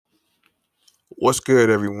What's good,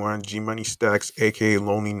 everyone? G Money Stacks, aka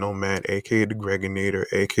Lonely Nomad, aka the Gregonator,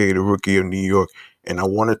 aka the Rookie of New York, and I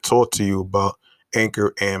want to talk to you about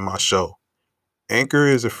Anchor and my show. Anchor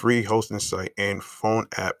is a free hosting site and phone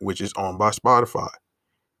app which is owned by Spotify.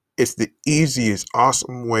 It's the easiest,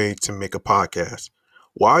 awesome way to make a podcast.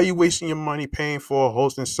 Why are you wasting your money paying for a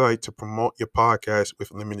hosting site to promote your podcast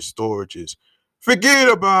with limited storages? Forget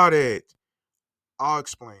about it. I'll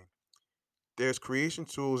explain. There's creation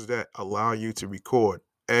tools that allow you to record,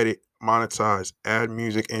 edit, monetize, add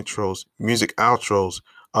music intros, music outros,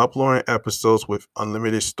 uploading episodes with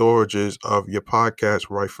unlimited storages of your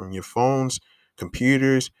podcast right from your phones,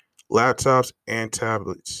 computers, laptops, and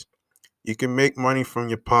tablets. You can make money from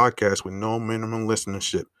your podcast with no minimum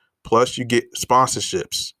listenership. Plus, you get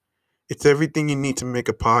sponsorships. It's everything you need to make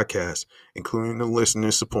a podcast, including the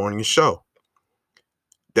listeners supporting your show.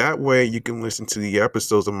 That way, you can listen to the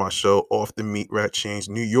episodes of my show Off the Meat Rat Chains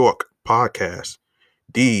New York podcast,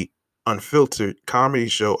 the unfiltered comedy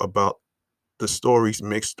show about the stories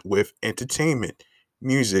mixed with entertainment,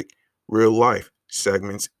 music, real life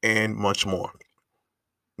segments, and much more.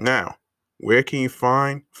 Now, where can you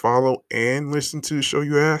find, follow, and listen to the show,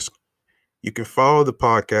 you ask? You can follow the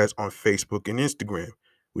podcast on Facebook and Instagram,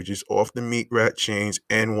 which is Off the Meat Rat Chains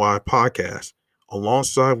NY Podcast,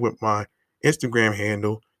 alongside with my Instagram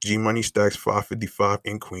handle, G Money Stacks 555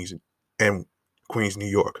 in Queens, New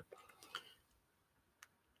York.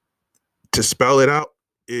 To spell it out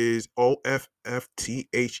is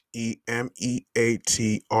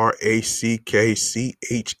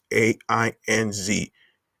OFFTHEMEATRACKCHAINZ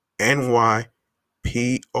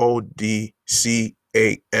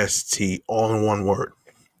NYPODCAST, all in one word.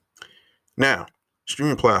 Now,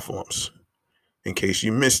 streaming platforms. In case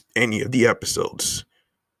you missed any of the episodes,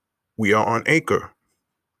 we are on Anchor,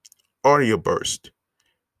 Audio Burst,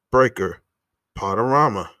 Breaker,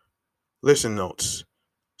 Podorama, Listen Notes,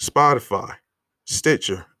 Spotify,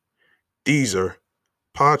 Stitcher, Deezer,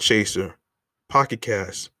 Podchaser, Pocket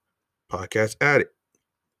Cast, Podcast Addict,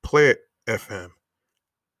 Player FM,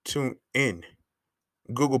 TuneIn,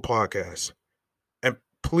 Google Podcasts, and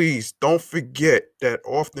please don't forget that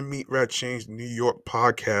Off the Meat Rat Chains New York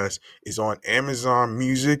podcast is on Amazon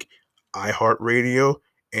Music, iHeartRadio,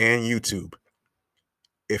 and YouTube.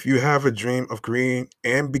 If you have a dream of creating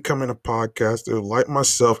and becoming a podcaster like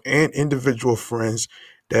myself and individual friends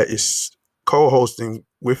that is co-hosting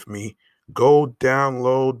with me, go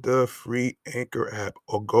download the free Anchor app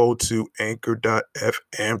or go to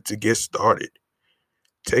anchor.fm to get started.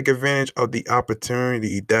 Take advantage of the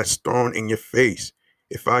opportunity that's thrown in your face.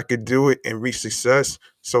 If I could do it and reach success,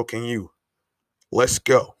 so can you. Let's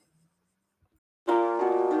go.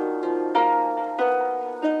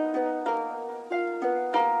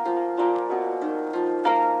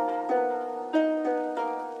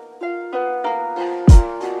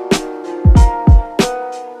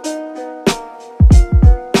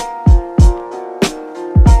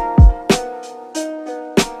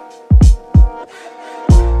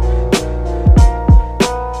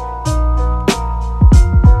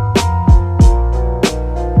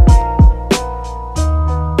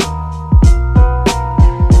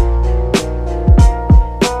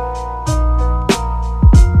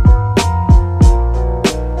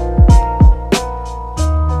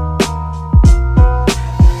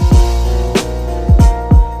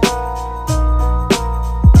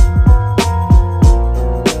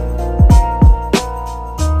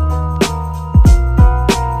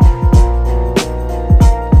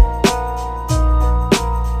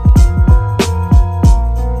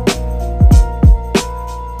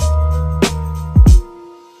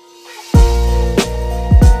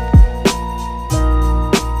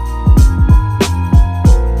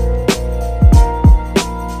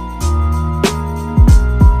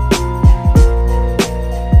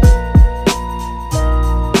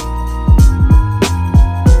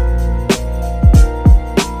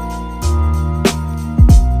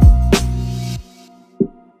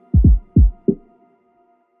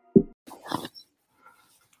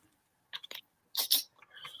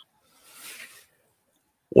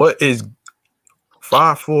 What is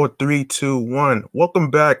 5, 4, 3, 2, 1? Welcome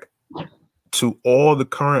back to all the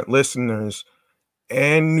current listeners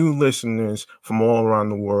and new listeners from all around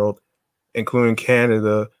the world, including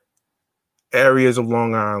Canada, areas of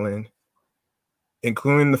Long Island,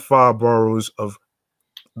 including the 5 boroughs of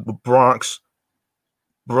the Bronx,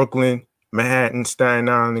 Brooklyn, Manhattan, Staten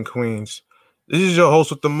Island, and Queens. This is your host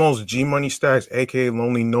with the most, G Money Stacks, aka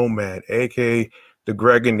Lonely Nomad, aka the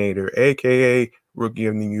Gregonator, aka Rookie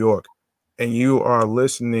of New York. And you are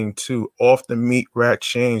listening to Off the Meat Rat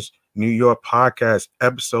Chains New York podcast,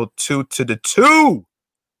 episode 2 to the 2.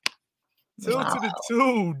 Two Wow. to the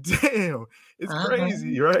two. Damn. It's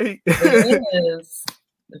crazy, Uh-huh. right? It is.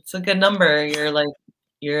 It's a good number. You're like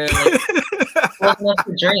old enough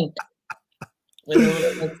to drink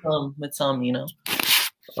with some, you know.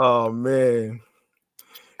 Oh man.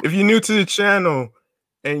 If you're new to the channel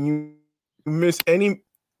and you miss any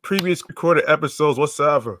previous recorded episodes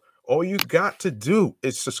whatsoever, all you got to do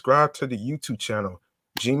is subscribe to the YouTube channel,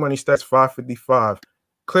 G Money Stacks 555.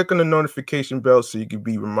 Click on the notification bell so you can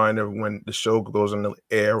be reminded when the show goes on the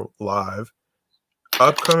air live.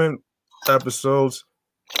 Upcoming episodes,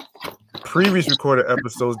 previous recorded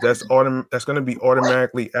episodes, that's going to be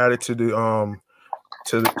automatically added to the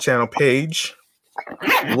channel page.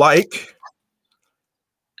 Like,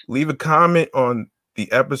 leave a comment on the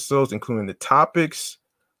episodes, including the topics,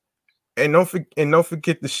 and don't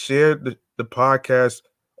forget to share the podcast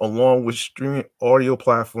along with streaming audio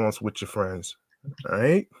platforms with your friends. All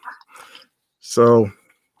right. So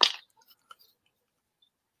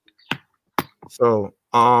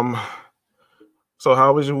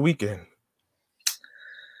how was your weekend?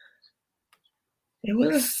 It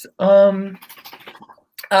was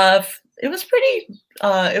it was pretty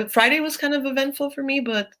Friday was kind of eventful for me,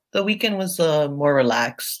 but the weekend was more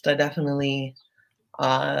relaxed. I definitely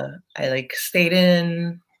I like stayed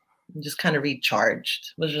in and just kind of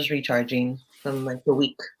recharged. Was just recharging from like the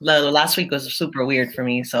week. The last week was super weird for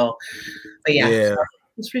me, so but yeah.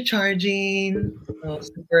 Just recharging.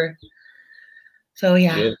 Super. So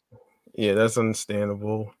yeah. Yeah, that's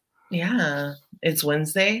understandable. Yeah, it's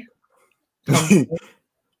Wednesday.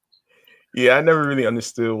 Yeah, I never really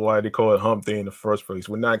understood why they call it hump day in the first place.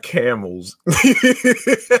 We're not camels.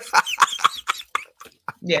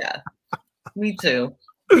 Yeah, me too.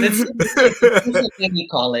 It's what we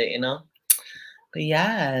call it, you know. But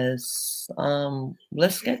yes,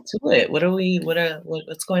 let's get to it.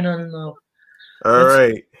 What's going on in the? All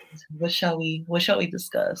right. What shall we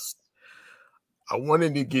discuss? I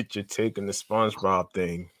wanted to get your take on the SpongeBob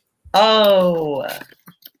thing. Oh,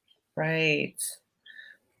 right.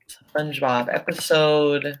 SpongeBob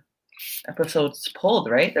episodes pulled,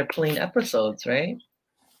 right? They're pulling episodes, right?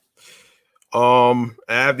 I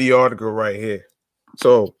have the article right here.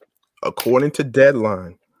 So, according to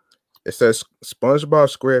Deadline, it says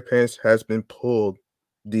SpongeBob SquarePants has been pulled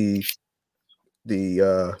the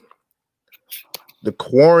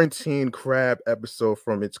Quarantine Crab episode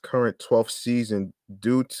from its current 12th season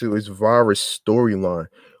due to its virus storyline,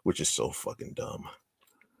 which is so fucking dumb.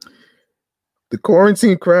 The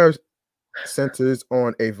Quarantine Crab centers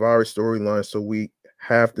on a virus storyline, so we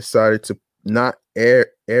have decided to not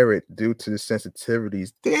air it due to the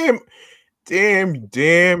sensitivities.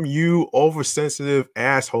 Damn you oversensitive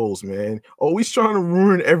assholes, man. Always trying to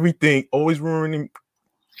ruin everything, always ruining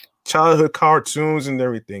childhood cartoons and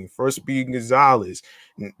everything. First being Gonzalez,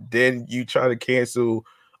 then you try to cancel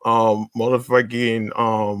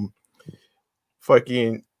motherfucking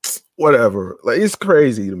fucking whatever. Like, it's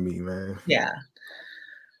crazy to me, man. Yeah.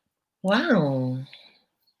 Wow.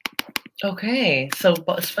 Okay, so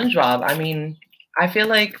SpongeBob, I mean, I feel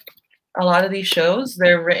like a lot of these shows,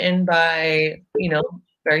 they're written by, you know,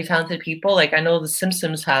 very talented people. Like, I know The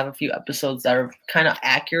Simpsons have a few episodes that are kind of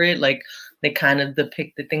accurate. Like, they kind of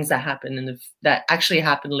depict the things that happen that actually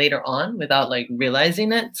happen later on without like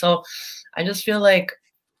realizing it. So I just feel like,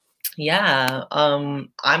 yeah,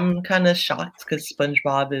 I'm kind of shocked because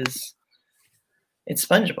SpongeBob it's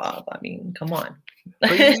SpongeBob. I mean, come on.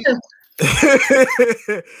 Come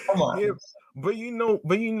on. Yeah, but you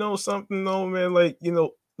know something though, man. Like, you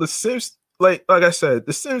know, The Simpsons, like I said,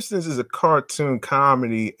 The Simpsons is a cartoon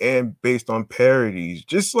comedy and based on parodies.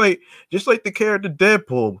 Just like the character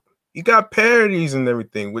Deadpool, you got parodies and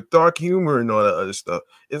everything with dark humor and all that other stuff.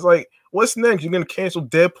 It's like, what's next? You're gonna cancel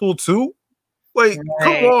Deadpool too? Like,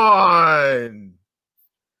 come on.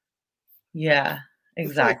 Yeah.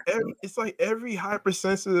 Exactly. It's like every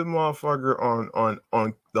hypersensitive motherfucker on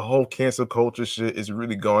the whole cancel culture shit is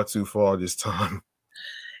really gone too far this time.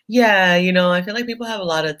 Yeah, you know, I feel like people have a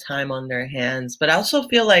lot of time on their hands, but I also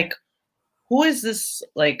feel like who is this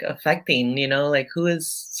like affecting, you know, like who is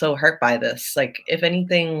so hurt by this? Like, if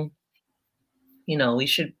anything, you know, we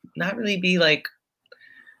should not really be like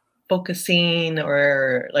focusing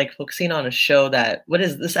on a show that what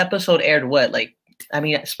is this episode aired what? Like, I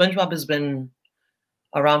mean, SpongeBob has been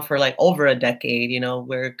around for like over a decade, you know.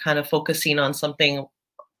 We're kind of focusing on something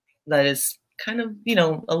that is kind of, you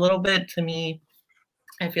know, a little bit, to me,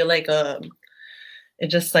 I feel like it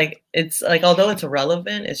just like, it's like, although it's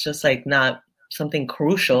irrelevant, it's just like not something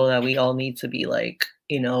crucial that we all need to be like,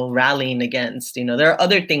 you know, rallying against. You know, there are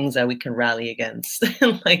other things that we can rally against.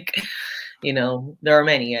 Like, you know, there are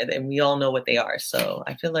many and we all know what they are. So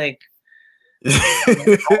I feel like, I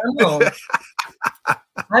don't know.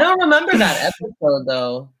 I don't remember that episode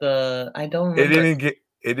though. I don't It remember.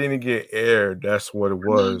 didn't get aired. That's what it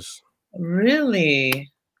was.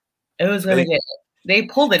 Really? It was gonna They, get. They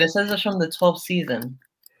pulled it. It says it's from the 12th season.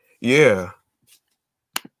 yeah,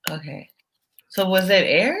 Okay. So was it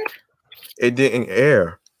aired? it didn't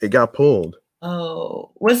air. It got pulled.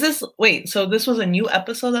 Oh, wait, so this was a new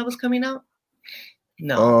episode that was coming out?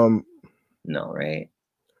 No. Um, No, right?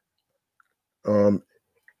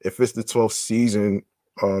 if it's the 12th season,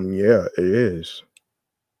 yeah, it is.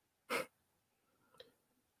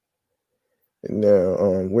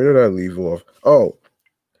 Now, where did I leave off? Oh,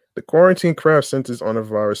 the quarantine craft centers on a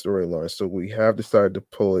virus storyline, so we have decided to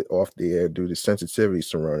pull it off the air due to sensitivity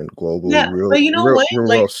surrounding global Yeah, but you know what? real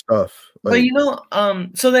Like, world stuff. but Like,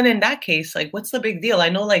 so then in that case, like, what's the big deal? I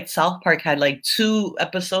know like South Park had like 2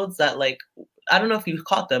 episodes that like I don't know if you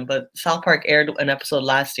caught them, but South Park aired an episode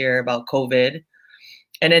last year about COVID,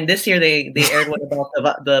 and then this year they aired one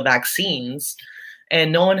about the vaccines,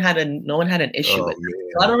 and no one had an issue oh with it.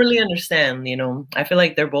 So I man, don't really understand. I feel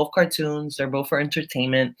like they're both cartoons. They're both for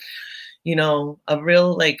entertainment. A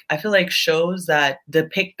real like I feel like shows that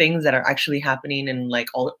depict things that are actually happening in like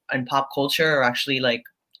all in pop culture or actually like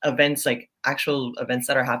events like actual events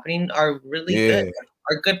that are happening are really good. yeah.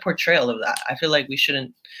 Are good portrayal of that. I feel like we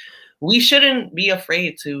shouldn't be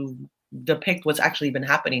afraid to depict what's actually been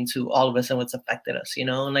happening to all of us and what's affected us,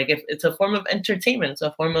 and like if it's a form of entertainment, it's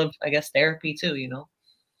a form of I guess therapy too.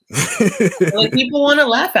 Like people want to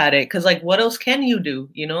laugh at it because like what else can you do?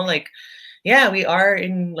 Like yeah, we are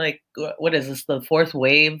in like what is this, the fourth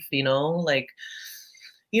wave, like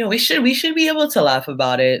we should be able to laugh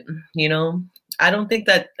about it, you know. I don't think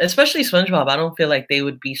that, especially SpongeBob, I don't feel like they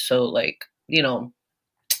would be so like,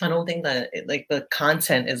 I don't think that like the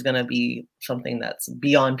content is gonna be something that's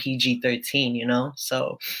beyond PG-13.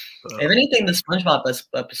 So if anything, the SpongeBob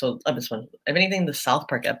if anything, the South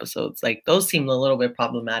Park episodes, like those seemed a little bit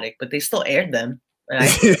problematic, but they still aired them. And I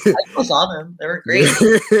still saw them. They were great.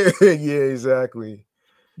 Yeah, exactly.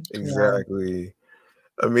 Yeah. Exactly.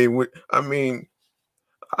 I mean,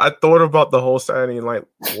 I thought about the whole Saturday Night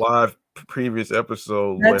Live previous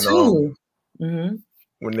episode That too.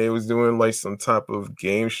 when they was doing like some type of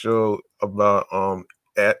game show about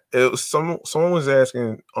it was someone was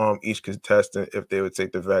asking each contestant if they would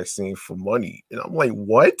take the vaccine for money, and I'm like,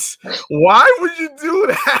 what? Why would you do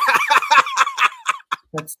that?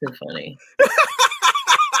 That's too funny.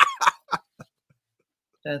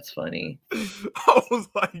 That's funny. I was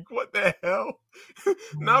like, what the hell?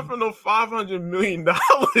 Not for no $500 million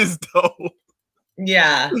though.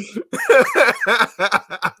 Yeah.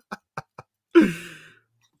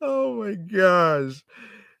 Oh my gosh.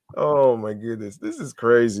 Oh my goodness. This is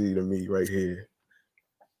crazy to me right here.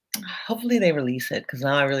 Hopefully they release it because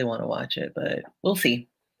now I really want to watch it, but we'll see.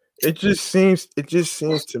 It just seems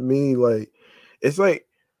to me like it's like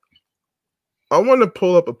I want to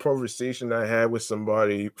pull up a conversation I had with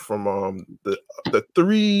somebody from the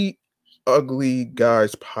Three Ugly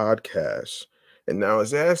Guys podcast. And I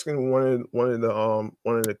was asking one of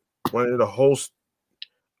the hosts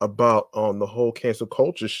about the whole cancel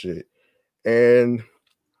culture shit. And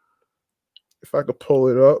if I could pull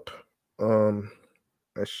it up,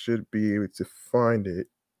 I should be able to find it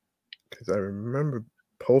because I remember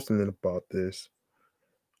posting it about this.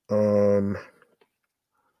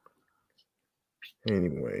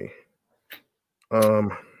 Anyway.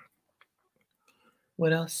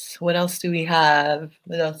 What else? What else do we have?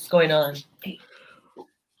 What else is going on?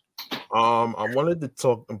 I wanted to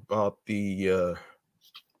talk about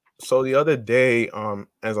so the other day,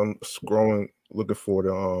 as I'm scrolling looking for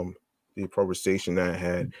the conversation that I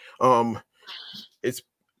had, it's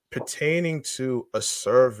pertaining to a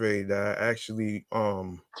survey that actually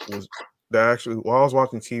while I was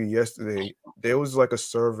watching TV yesterday, there was like a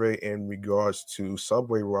survey in regards to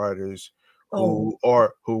subway riders Oh,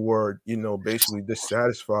 who were, basically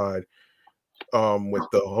dissatisfied with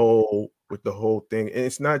the whole thing. And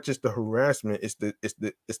it's not just the harassment, it's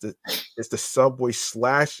the subway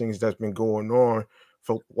slashings that's been going on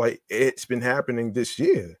for like it's been happening this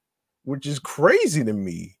year, which is crazy to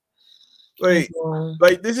me. I Like know.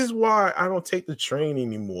 like this is why I don't take the train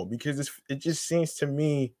anymore, because it just seems to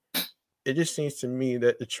me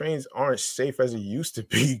that the trains aren't safe as it used to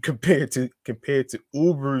be compared to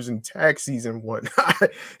Ubers and taxis and whatnot.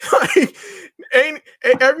 Like, ain't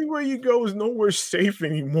everywhere you go is nowhere safe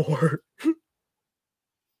anymore.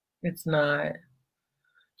 It's not.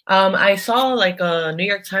 I saw like New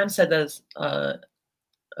York Times said this.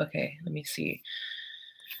 Okay, let me see.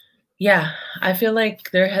 Yeah, I feel like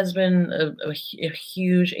there has been a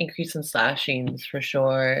huge increase in slashings for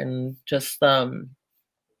sure, and just I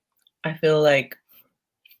feel like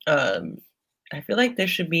um, I feel like there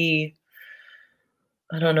should be,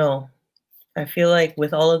 I don't know. I feel like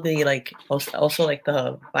with all of the like also like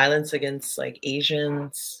the violence against like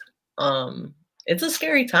Asians, it's a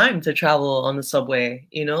scary time to travel on the subway.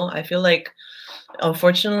 I feel like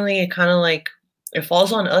unfortunately it kind of like it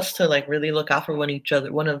falls on us to like really look out for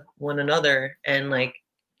one another, and like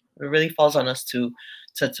it really falls on us to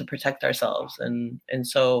protect ourselves, and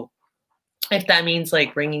so if that means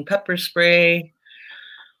like bringing pepper spray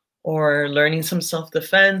or learning some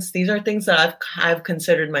self-defense, these are things that I've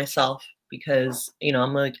considered myself because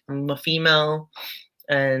I'm a female,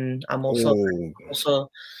 and I'm Oh,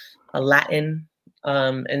 also a Latin,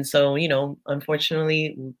 and so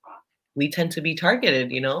unfortunately we tend to be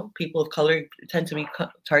targeted. People of color tend to be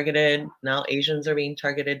targeted now. Asians are being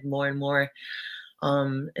targeted more and more.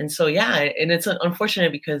 And so, yeah, and it's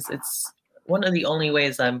unfortunate because it's one of the only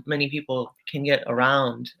ways that many people can get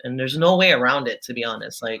around, and there's no way around it, to be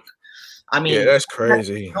honest. Like, I yeah, mean, that's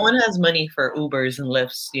crazy. no one has money for Ubers and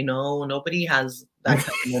Lyfts, nobody has that kind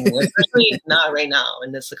of money, especially not right now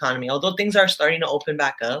in this economy. Although things are starting to open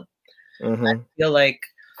back up, I Hmm. feel like,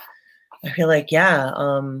 yeah.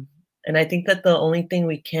 And I think that the only thing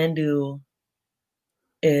we can do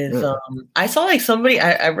is, I saw like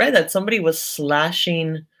I read that somebody was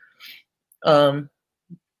slashing, um,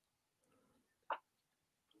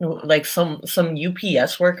 like some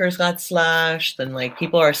UPS workers got slashed, and like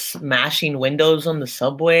people are smashing windows on the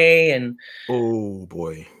subway, and Oh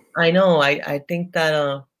boy. I know I think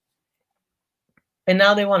that and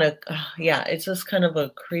now they want to yeah, it's just kind of a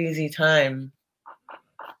crazy time.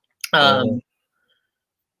 Hmm. Um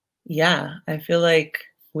yeah, I feel like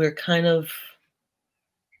we're kind of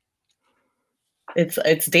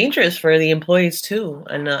it's dangerous for the employees too,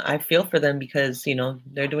 and I feel for them because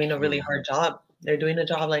they're doing a really hard job. They're doing a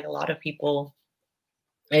job like a lot of people.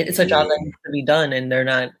 It's a job that Yeah. needs to be done, and they're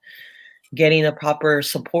not getting the proper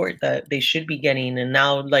support that they should be getting. And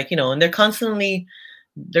now, like, and they're constantly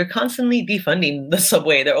defunding the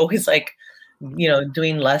subway. They're always like,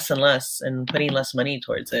 doing less and less and putting less money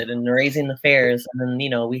towards it and raising the fares. And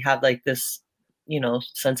then, we have like this,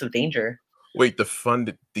 sense of danger. Wait,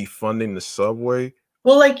 defunding the subway?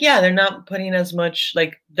 Well, like, yeah, they're not putting as much,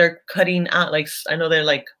 like, they're cutting out, like, I know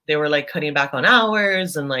they were like cutting back on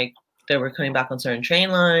hours, and like they were cutting back on certain train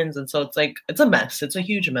lines. And so it's like, it's a mess. It's a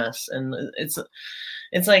huge mess. And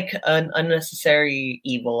it's like an unnecessary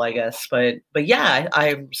evil, I guess. But yeah,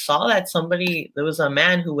 I saw that there was a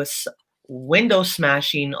man who was window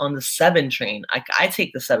smashing on the 7 train. I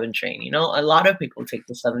take the 7 train, a lot of people take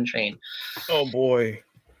the 7 train. Oh boy.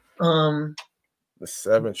 Um, The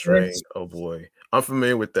 7 train. it's Oh boy. I'm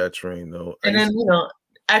familiar with that train though. I And then, used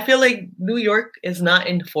I feel like New York is not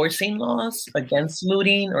enforcing laws against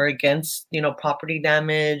looting or against, property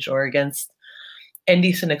damage or against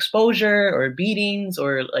indecent exposure or beatings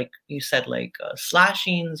or, like you said, like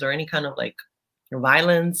slashings or any kind of like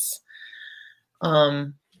violence.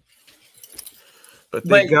 Um, but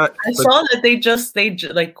they but got I but saw that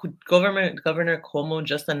like Governor Cuomo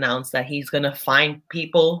just announced that he's gonna fine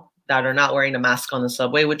people that are not wearing a mask on the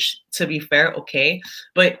subway. Which, to be fair, okay,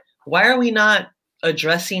 but why are we not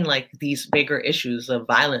addressing like these bigger issues of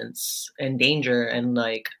violence and danger and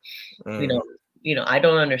like you mm, know I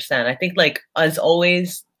don't understand. I think, like, as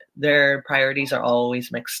always, their priorities are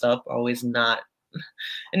always mixed up, always not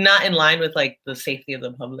in line with like the safety of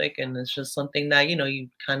the public, and it's just something that you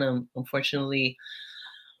kind of unfortunately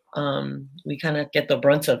we kind of get the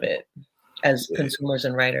brunt of it as yeah, consumers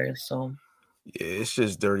and writers. So yeah, it's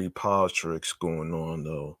just dirty politics going on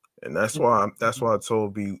though. And that's why I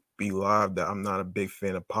told be live that I'm not a big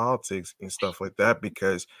fan of politics and stuff like that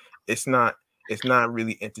because it's not it's not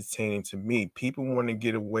really entertaining to me. People want to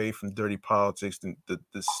get away from dirty politics,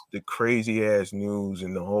 the crazy ass news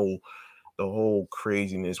and the whole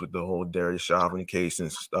craziness with the whole Darius Chauvin case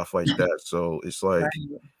and stuff like that. So right.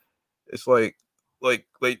 it's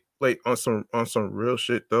like on some real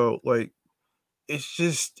shit though. Like it's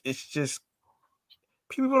just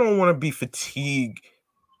people don't want to be fatigued.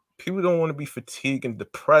 People don't want to be fatigued and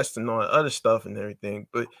depressed and all that other stuff and everything.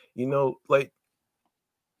 But like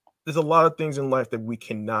there's a lot of things in life that we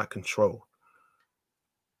cannot control.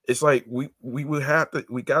 It's like we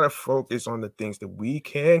gotta focus on the things that we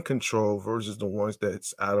can control versus the ones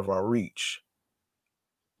that's out of our reach.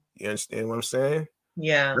 You understand what I'm saying?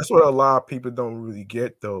 Yeah. That's what a lot of people don't really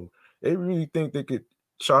get though. They really think they could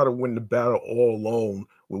try to win the battle all alone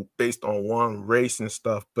based on one race and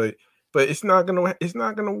stuff, but it's not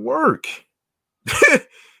gonna work.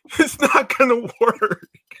 It's not gonna work.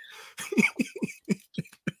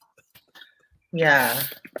 Yeah,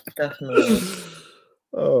 definitely.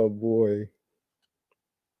 Oh boy.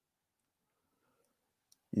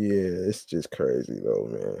 Yeah, it's just crazy though,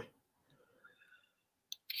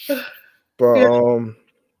 man. But Yeah.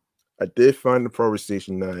 I did find the pro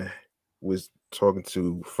station that I was talking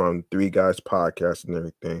to from Three Guys podcast and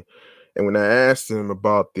everything. And when I asked him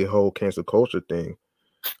about the whole cancel culture thing,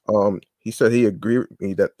 he said he agreed with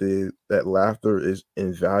me that that laughter is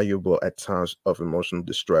invaluable at times of emotional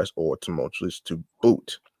distress or tumultuous to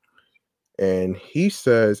boot. And he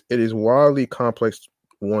says it is wildly complex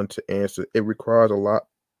one to answer. It requires a lot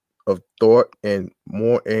of thought and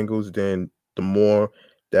more angles than the more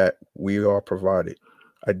that we are provided.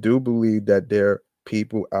 I do believe that there are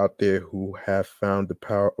people out there who have found the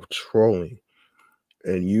power of trolling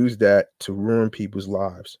and use that to ruin people's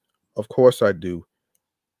lives. Of course, I do.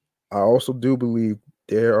 I also do believe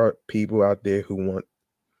there are people out there who want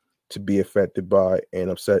to be affected by and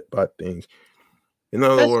upset by things. In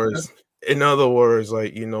other That's true. words, in other words,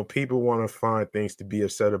 like people want to find things to be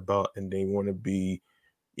upset about, and they want to be,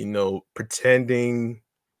 pretending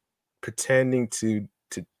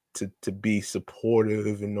to be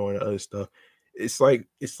supportive and all that other stuff. It's like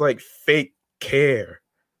fake care.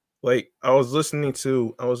 Like I was listening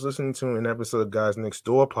to an episode of Guys Next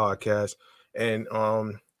Door podcast, and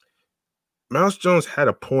Mouse Jones had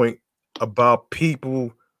a point about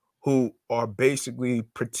people who are basically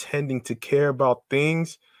pretending to care about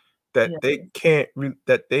things that Yeah,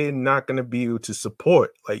 that they're not going to be able to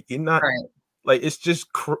support. Like you're not right. like it's just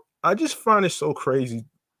I just find it so crazy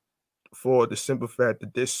for the simple fact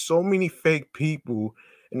that there's so many fake people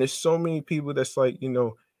and there's so many people that's like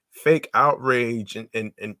fake outrage and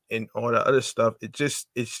all the other stuff.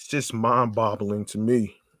 It's just mind-boggling to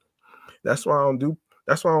me. That's why I don't do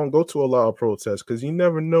that's why I don't go to a lot of protests, because you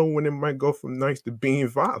never know when it might go from nice to being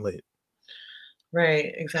violent.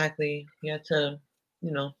 Right, exactly. You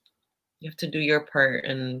know, you have to do your part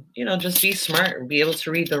and, just be smart and be able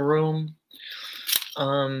to read the room.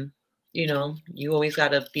 Um, you always got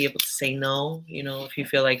to be able to say no, if you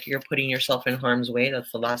feel like you're putting yourself in harm's way.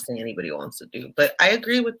 That's the last thing anybody wants to do. But I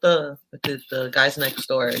agree with the guys next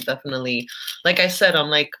door. Definitely, like I said, I'm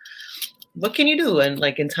like, what can you do? And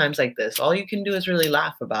like in times like this, all you can do is really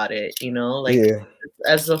laugh about it, like Yeah.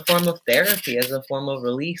 as a form of therapy, as a form of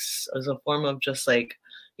release, as a form of just like,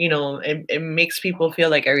 it makes people feel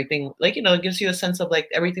like everything, like, it gives you a sense of like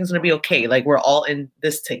everything's gonna be okay. Like we're all in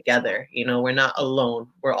this together, we're not alone.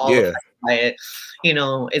 We're all Yeah. affected by it.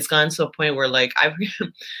 It's gotten to a point where like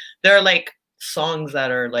there are like songs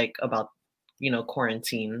that are like about,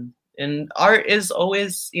 quarantine. And art is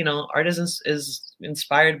always, art is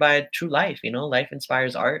inspired by true life. Life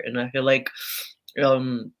inspires art, and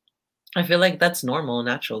um, I feel like that's normal and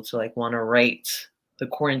natural to like want to write the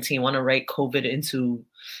quarantine, want to write COVID into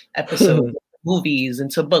episodes, movies,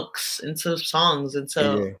 into books, into songs,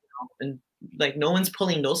 Yeah. and like no one's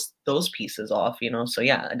pulling those pieces off. So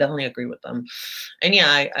yeah, I definitely agree with them, and yeah,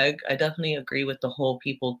 I definitely agree with the whole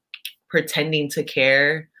people pretending to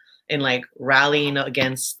care and like rallying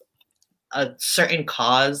against a certain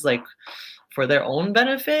cause, like for their own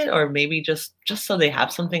benefit, or maybe just so they have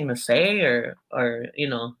something to say, or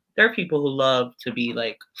there are people who love to be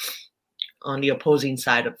like on the opposing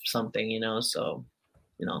side of something, so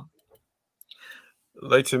you know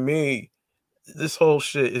Like, to me, this whole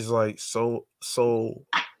shit is like so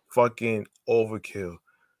fucking overkill.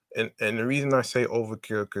 And the reason I say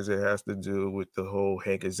overkill, because it has to do with the whole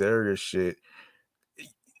Hank Azaria shit.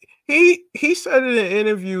 He said in an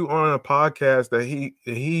interview on a podcast that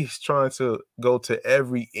he's trying to go to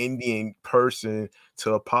every Indian person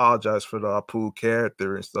to apologize for the Apu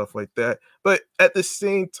character and stuff like that. But at the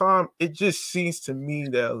same time, it just seems to me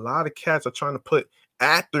that a lot of cats are trying to put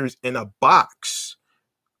actors in a box.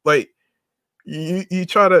 Like, you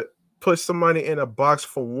try to put somebody in a box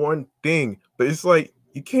for one thing, but it's like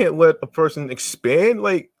you can't let a person expand.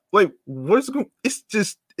 Like what's going? It's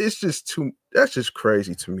just too. That's just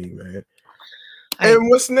crazy to me, man. I And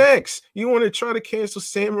what's next? You want to try to cancel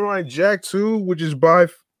Samurai Jack too, which is by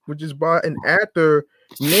an actor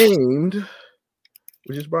named,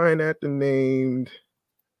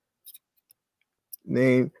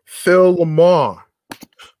 named Phil Lamar.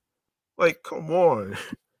 Like, come on.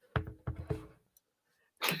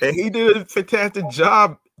 And he did a fantastic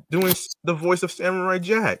job doing the voice of Samurai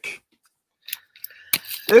Jack.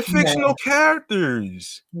 They're fictional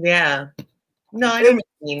characters. yeah, no, I know And what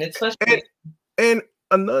you mean, and especially and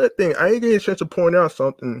another thing, I didn't get a chance to point out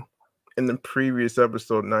something in the previous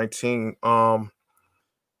episode 19.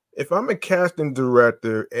 if I'm a casting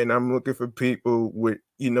director and I'm looking for people with,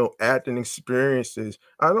 acting experiences,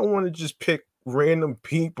 I don't want to just pick random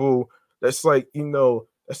people that's like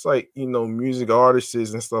music artists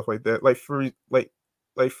and stuff like that. Like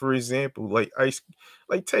for example,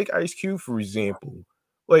 take Ice Cube for example.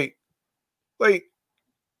 Like like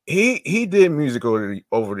he did music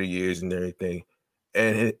over the years and everything.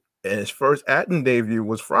 And his first acting debut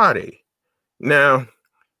was Friday. Now,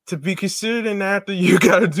 to be considered an actor, you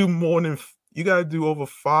gotta do over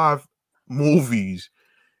 5 movies.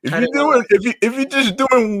 If I you're don't know. doing if you're just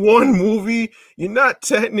doing 1 movie, you're not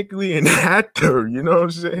technically an actor, you know what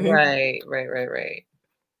I'm saying? Right.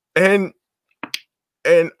 And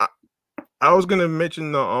and I was gonna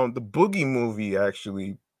mention the Boogie movie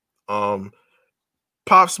actually, um,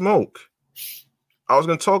 Pop Smoke. I was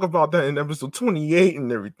gonna talk about that in episode 28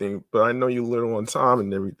 and everything, but I know you're little on time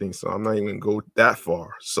and everything, so I'm not even gonna go that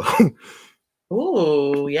far. So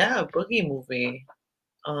Ooh, yeah, Boogie movie.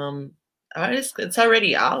 Um, it's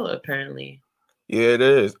already out apparently. yeah, it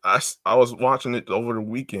is. I was watching it over the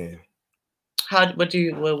weekend. What do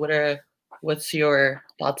you what's your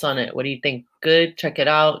thoughts on it? What do you think? Good? Check it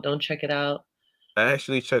out. Don't check it out. I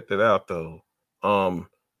actually checked it out though.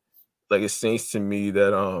 Like it seems to me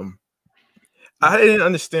that I didn't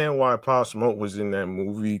understand why Pop Smoke was in that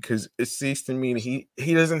movie because it seems to me that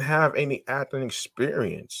he doesn't have any acting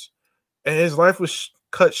experience, and his life was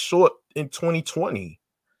cut short in 2020.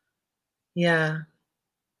 Yeah.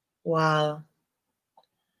 Wow.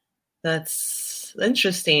 That's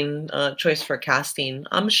interesting choice for casting.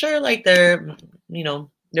 I'm sure like there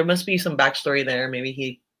must be some backstory there.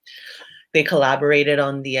 Maybe they collaborated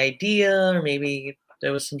on the idea, or maybe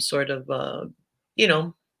there was some sort of you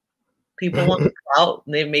know, people want out.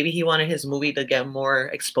 Maybe he wanted his movie to get more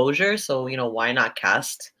exposure, so why not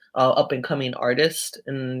cast up and coming artist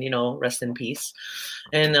and rest in peace.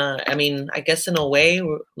 And I mean, I guess in a way,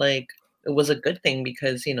 like it was a good thing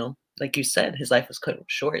because like you said, his life was cut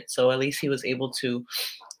short. So at least he was able to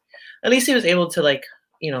like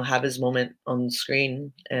have his moment on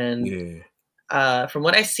screen. And Yeah. from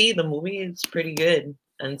what I see, the movie is pretty good.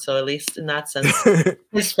 And so at least in that sense,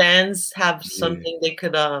 his fans have Yeah. something they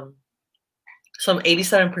could some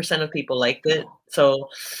 87% of people liked it. So,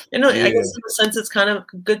 I guess Yeah. in a sense it's kind of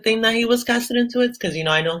a good thing that he was casted into it because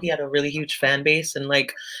I know he had a really huge fan base and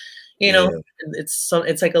like, you know, Yeah. it's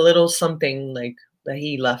like a little something like that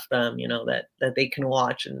he left them, that they can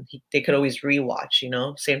watch and they could always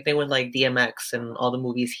rewatch, Same thing with like DMX and all the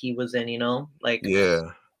movies he was in, like. Yeah.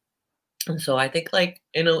 And so I think like,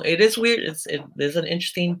 it is weird. It is an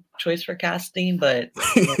interesting choice for casting, but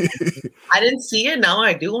I didn't see it. Now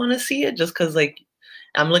I do want to see it just because like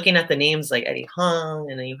I'm looking at the names like Eddie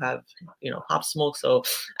Hung, and then you have Pop Smoke. So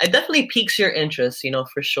it definitely piques your interest,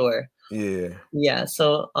 for sure. Yeah. Yeah.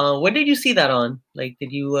 So where did you see that on? Like,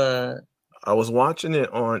 did you? I was watching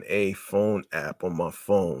it on a phone app on my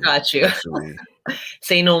phone, Got you. actually.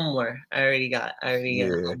 Say no more. I already got Yeah.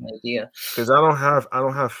 an idea. Because I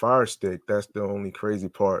don't have Fire Stick. That's the only crazy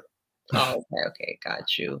part. Oh, okay,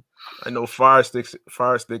 got you. I know Fire Stick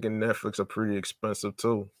and Netflix are pretty expensive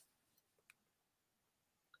too.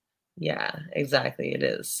 Yeah, exactly. It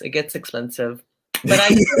is. It gets expensive. But I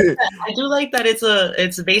do like that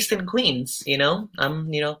it's based in Queens,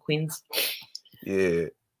 I'm Queens. Yeah.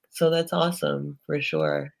 So that's awesome for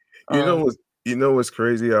sure. You know Um, what's you know what's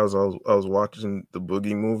crazy? I was watching the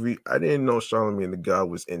Boogie movie. I didn't know Charlamagne the God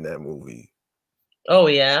was in that movie. oh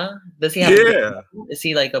yeah? Does he have a big Yeah. role? Does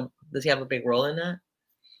he have a big role in that?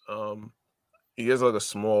 Um, he has like a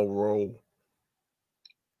small role.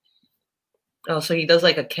 Oh, so he does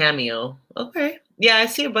like a cameo. Okay. Yeah, I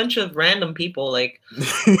see a bunch of random people. Like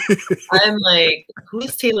I'm like, who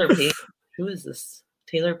is Taylor Page? Who is this?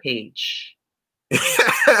 Taylor Page.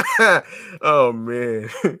 Oh man.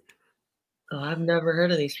 Oh, I've never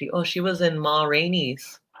heard of these people. Oh, she was in Ma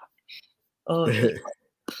Rainey's. Oh,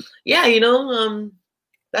 yeah,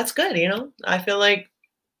 that's good, I feel like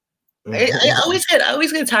I always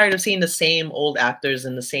get tired of seeing the same old actors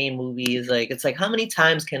in the same movies. Like it's like how many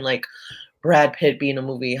times can like Brad Pitt be in a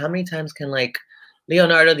movie? How many times can like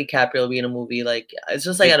Leonardo DiCaprio be in a movie? Like it's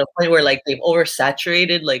just like It- at a point where like they've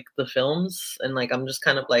oversaturated like the films and like I'm just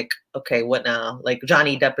kind of like, okay, what now? Like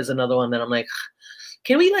Johnny Depp is another one that I'm like,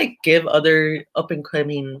 can we like give other up and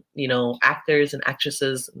coming, actors and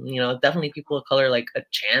actresses, definitely people of color like a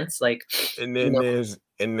chance? Like, and you then know, there's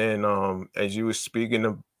and then as you were speaking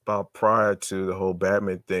about prior to the whole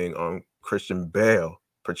Batman thing, Christian Bale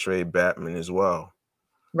portrayed Batman as well.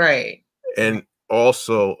 right. And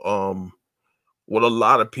also, what a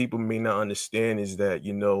lot of people may not understand is that,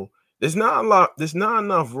 there's not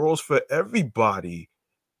enough roles for everybody.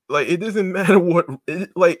 like it doesn't matter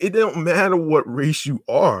it don't matter what race you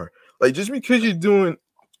are. Like just because you're doing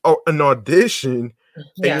an audition and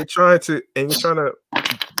Yeah, you're trying to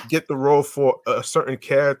get the role for a certain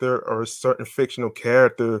character or a certain fictional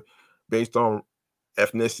character based on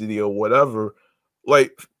ethnicity or whatever,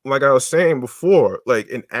 like I was saying before, like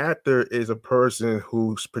an actor is a person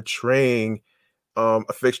who's portraying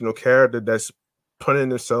a fictional character that's putting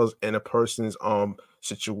themselves in a person's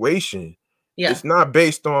situation. yeah, It's not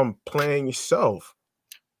based on playing yourself.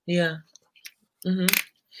 yeah. Hmm.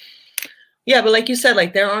 Yeah, but like you said,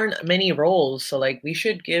 like there aren't many roles, so like we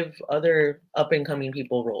should give other up and coming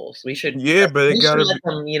people roles. Yeah, but it We should gotta let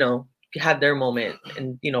be. them, have their moment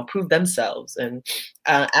and prove themselves and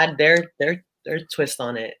add their twist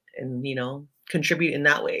on it and contribute in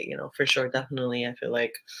that way. For sure, definitely. I feel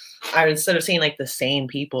like I instead of seeing like the same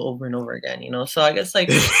people over and over again. So I guess like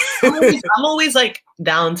I'm always like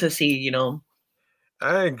down to see.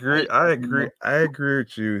 I agree. other I people, agree. I agree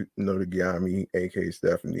with you, the Gami, aka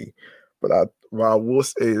Stephanie. But I will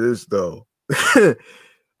say this though.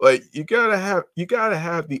 Like you gotta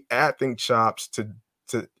have the acting chops to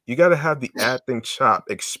you gotta have the acting chop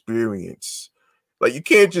experience. Like you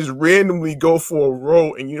can't just randomly go for a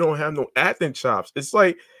role and you don't have no acting chops. It's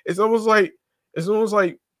almost like it's almost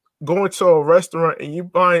like going to a restaurant and you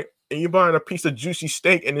buying a piece of juicy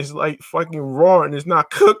steak and it's like fucking raw and it's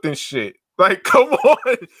not cooked and shit. Like, come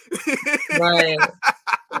on. right,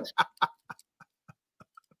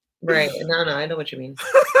 right. No, no, I know what you mean.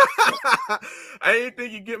 I didn't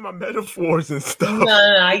think you get my metaphors and No, stuff.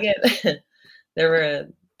 no, I get they're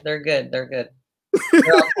they're good. They're good.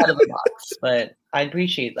 They're outside of the box, but I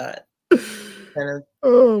appreciate that. Kind of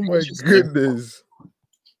Oh my interesting. goodness.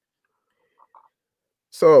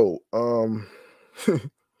 So,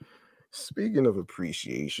 speaking of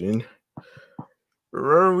appreciation,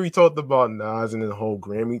 remember we talked about Nas and the whole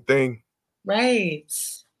Grammy thing Right.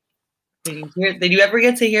 Did you ever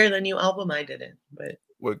get to hear the new album? I didn't, but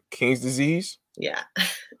with King's Disease? yeah.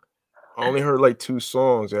 I only heard like two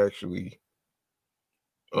songs actually.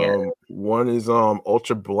 Yeah. One is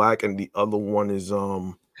Ultra Black and the other one is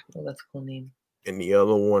Well, that's a cool name.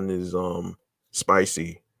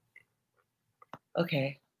 Spicy.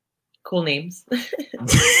 Okay. Cool names.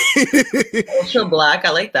 Ultra black,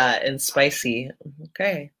 I like that. And spicy.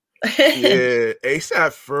 Okay. Yeah,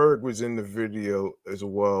 ASAP Ferg was in the video as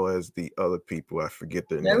well as the other people. I forget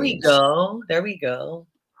their There we names. go. There we go.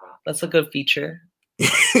 That's a good feature.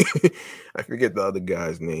 I forget the other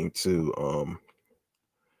guy's name too.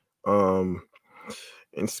 Um,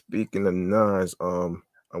 and speaking of Nas,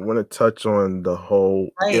 I want to touch on the whole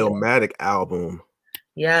Right. Illmatic album.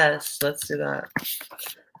 Yes, let's do that.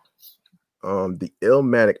 The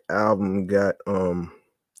Illmatic album got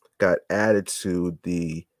added to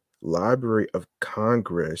the Library of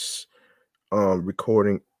Congress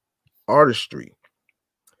recording artistry.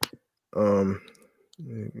 Let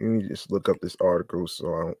me just look up this article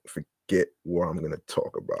so I don't forget what I'm gonna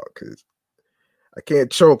talk about because I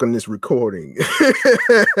can't choke on this recording.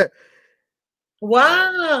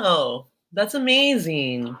 Wow. That's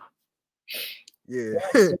amazing. Yeah.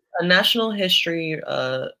 Yes, a national history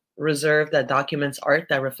reserve that documents art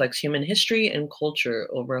that reflects human history and culture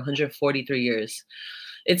over 143 years.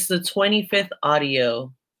 It's the 25th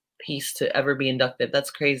audio piece to ever be inducted.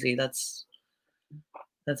 That's crazy. That's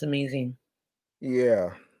amazing.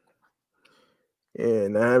 Yeah.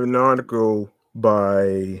 And I have an article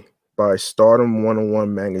by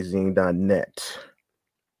stardom101magazine.net,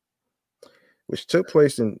 which took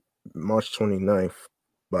place in March 29th,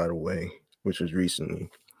 by the way, which was recently.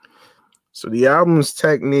 So the album's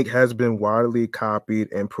technique has been widely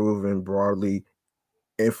copied and proven broadly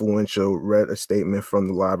influential, read a statement from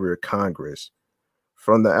the Library of Congress.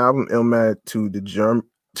 From the album Illmatic to the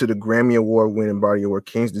Grammy Award winning body of work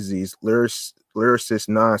King's Disease, lyricist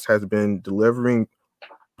Nas has been delivering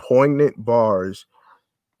poignant bars,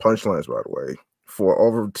 punchlines by the way, for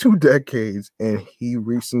over 2 decades, and he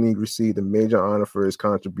recently received a major honor for his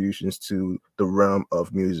contributions to the realm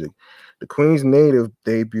of music. The Queen's Native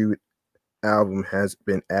debut album has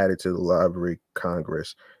been added to the Library of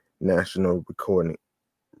Congress National Recording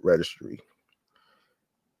Registry.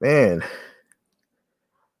 Man,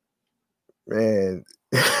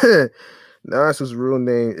 Nas's real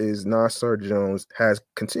name is Nassar Jones, has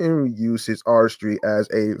continued to use his artistry as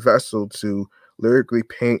a vessel to lyrically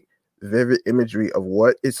paint vivid imagery of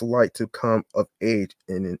what it's like to come of age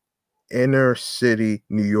in an inner city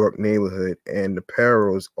New York neighborhood and the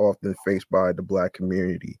perils often faced by the Black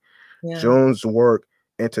community. Yeah. Jones' work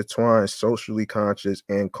intertwines socially conscious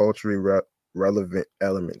and culturally relevant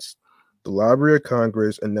elements. The Library of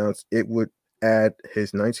Congress announced it would add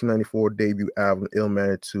his 1994 debut album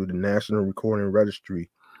Illmatic to the National Recording Registry.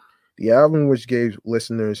 The album, which gave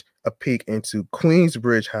listeners a peek into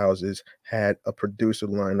Queensbridge houses, had a producer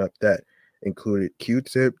lineup that included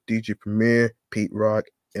Q-Tip, DJ Premier, Pete Rock,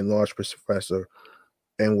 and Large Professor,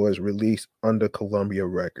 and was released under Columbia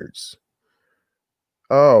Records.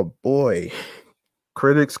 Oh boy.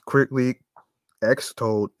 Critics quickly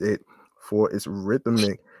extolled it for its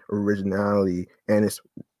rhythmic originality and its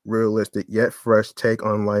realistic yet fresh take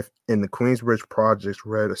on life in the Queensbridge Projects.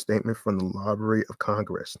 Read a statement from the Library of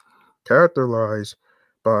Congress, characterized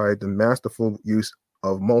by the masterful use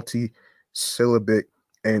of multi-syllabic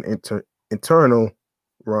and internal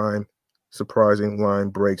rhyme, surprising line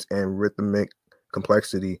breaks, and rhythmic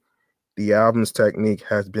complexity. The album's technique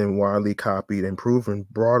has been widely copied and proven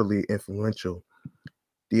broadly influential.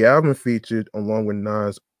 The album featured, along with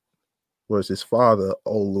Nas, was his father,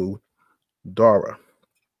 Olu Dara.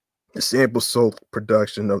 The sample soul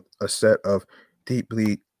production of a set of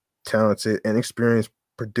deeply talented and experienced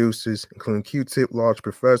producers, including Q-Tip, Large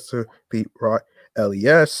Professor, Pete Rock,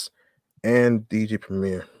 LES, and DJ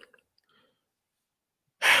Premier.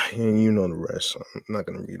 And you know the rest. I'm not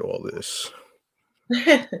gonna read all this.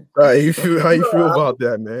 How you feel about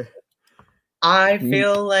that, man? I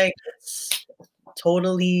feel like it's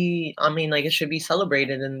totally, I mean, like, it should be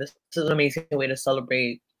celebrated, and this is an amazing way to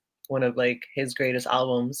celebrate one of like his greatest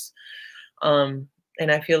albums. And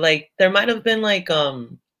I feel like there might have been like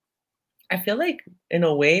I feel like in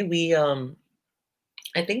a way we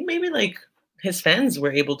I think maybe like his fans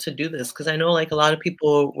were able to do this, because I know like a lot of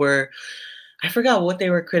people were, I forgot what they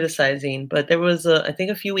were criticizing, but there was I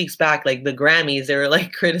think a few weeks back, like the Grammys, they were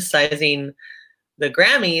like criticizing the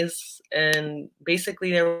Grammys, and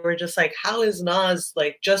basically they were just like, how is Nas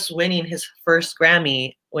like just winning his first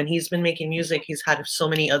Grammy when he's been making music? He's had so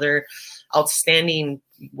many other outstanding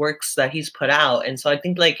works that he's put out. And so I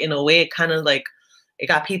think like in a way it kind of like it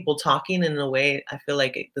got people talking, and in a way I feel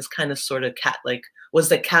like this kind of sort of was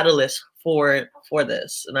the catalyst for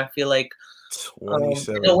this. And I feel like in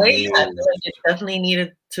a way, I feel like it definitely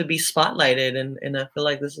needed to be spotlighted, and I feel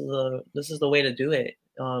like this is the way to do it.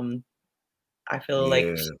 I feel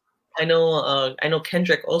like I know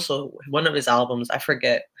Kendrick also, one of his albums, I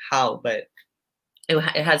forget how, but it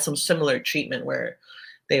had some similar treatment where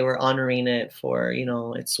they were honoring it for, you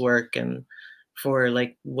know, its work and for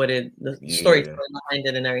like the storytelling behind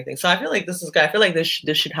it and everything. So I feel like this is good. I feel like this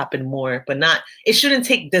should happen more, but it shouldn't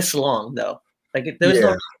take this long though. Like there's no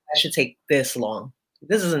reason that should take this long.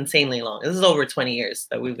 This is insanely long. This is over 20 years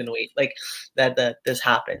that we've been waiting, like that this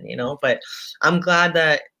happened, you know. But I'm glad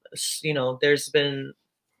that, you know, there's been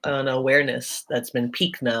an awareness that's been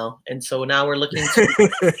peaked now, and so now we're looking to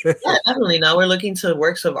yeah, definitely now we're looking to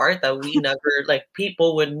works of art that we never, like,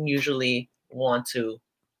 people wouldn't usually want to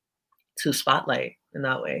spotlight in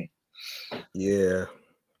that way. Yeah,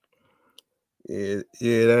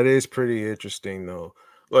 that is pretty interesting though.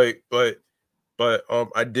 Like, but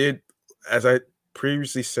I did, as I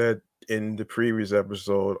previously said in the previous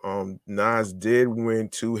episode, Nas did win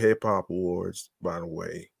 2 hip hop awards, by the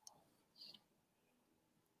way.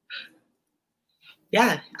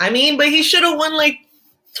 Yeah, I mean, but he should have won like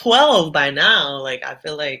 12 by now. Like, I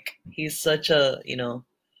feel like he's such a, you know,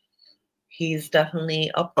 he's definitely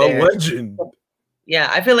up there. A legend. Yeah,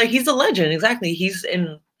 I feel like he's a legend. Exactly. He's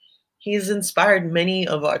inspired many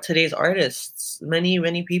of today's artists,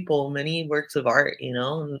 many people, many works of art, you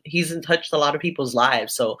know. He's touched a lot of people's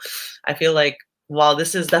lives. So I feel like while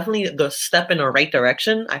this is definitely the step in the right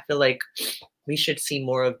direction, I feel like we should see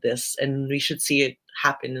more of this, and we should see it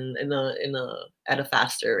happen at a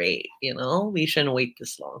faster rate, you know. We shouldn't wait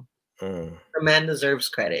this long. The man deserves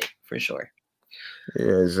credit for sure.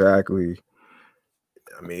 Yeah, exactly.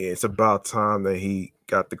 I mean, it's about time that he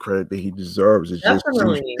got the credit that he deserves. It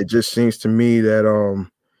just seems to me that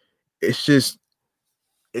it's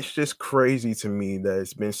just crazy to me that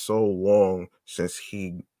it's been so long since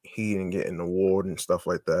he didn't get an award and stuff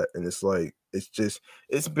like that. And it's like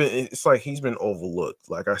it's like he's been overlooked.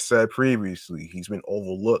 Like I said previously, he's been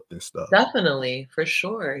overlooked and stuff. Definitely, for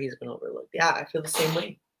sure, he's been overlooked. Yeah, I feel the same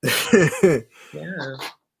way. Yeah.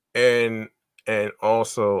 And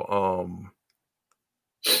also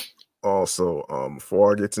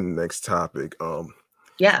before I get to the next topic,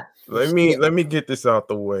 yeah, let me get this out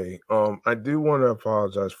the way. I do want to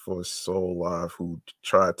apologize for Soul Live, who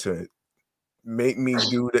tried to make me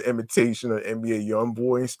do the imitation of NBA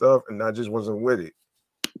Youngboy and stuff, and I just wasn't with it.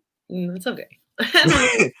 It's okay.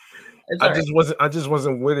 I just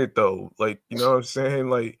wasn't with it though. Like, you know what I'm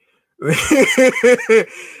saying? Like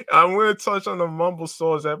I'm gonna touch on the Mumble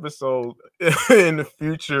Souls episode in the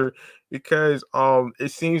future because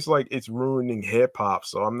it seems like it's ruining hip hop.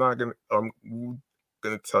 So I'm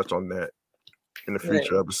gonna touch on that in the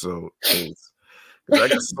future episode because I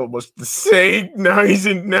got so much to say. Now he's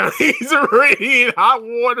already in hot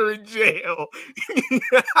water in jail.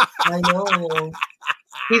 I know.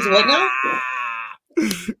 He's what now?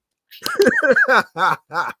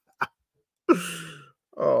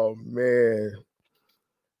 Oh man.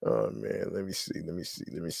 Let me see.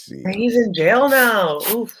 He's in jail now.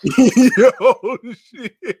 Oof. Yo,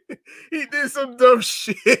 shit. He did some dumb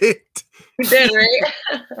shit. He did, right?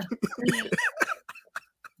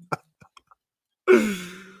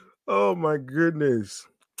 Oh my goodness.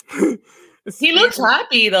 He looks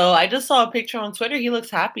happy though. I just saw a picture on Twitter. He looks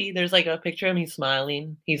happy. There's like a picture of him. He's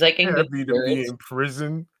smiling. He's like in good happy to spirits. be in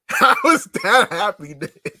prison. How was that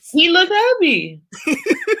happiness? He looked happy.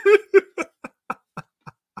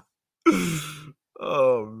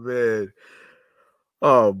 Oh man.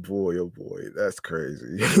 Oh boy, that's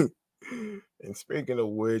crazy. And speaking of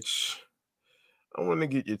which, I want to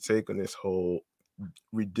get your take on this whole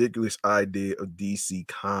ridiculous idea of DC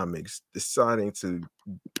Comics deciding to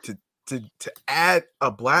add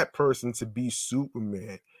a black person to be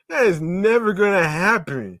Superman. That is never gonna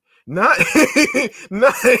happen. Not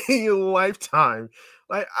not in your lifetime.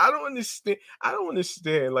 Like I don't understand.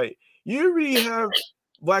 Like you already have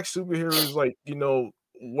black superheroes, like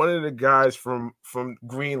one of the guys from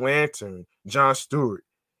Green Lantern, John Stewart.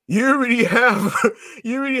 You already have a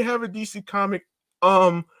DC comic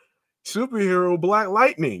superhero, Black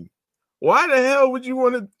Lightning. Why the hell would you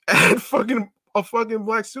want to add a fucking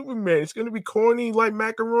black Superman? It's gonna be corny like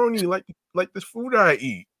macaroni, like this food I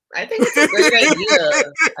eat. I think it's a great idea.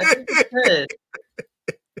 I think it's good.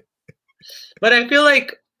 But I feel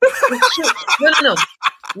like no.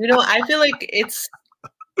 I feel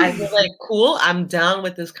like cool. I'm down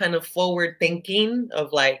with this kind of forward thinking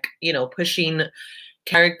of like, pushing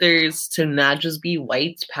characters to not just be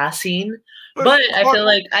white passing. But I feel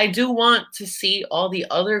like I do want to see all the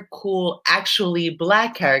other cool, actually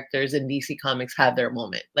black characters in DC Comics have their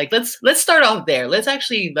moment. Like, let's start off there. Let's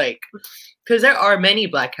actually because there are many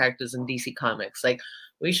black characters in DC Comics. Like,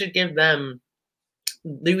 we should give them.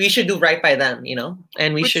 We should do right by them,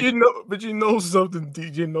 and we should. But something,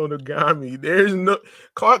 DJ Nonogami. There's no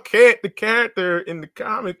Clark Kent. The character in the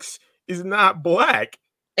comics is not black.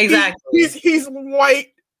 Exactly. He's white.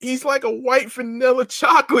 He's like a white vanilla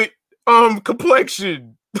chocolate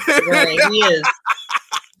complexion. Right, he is.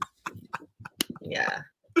 Yeah.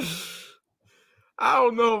 I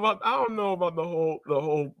don't know about the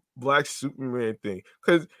whole black Superman thing,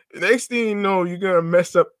 because next thing you know, you're gonna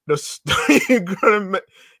mess up the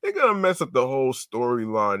you're gonna mess up the whole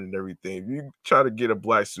storyline and everything. If you try to get a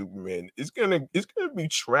black Superman, it's gonna be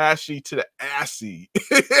trashy to the assy.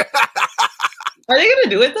 Are they gonna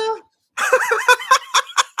do it though?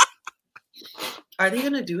 Are they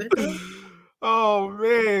gonna do it though? Oh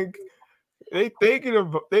man, they thinking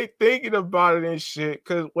about it and shit.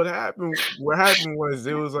 Because what happened was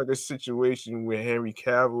there was like a situation with Henry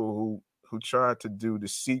Cavill who tried to do the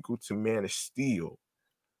sequel to Man of Steel,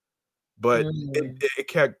 but it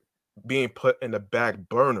kept being put in the back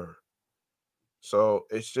burner. So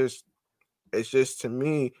it's just to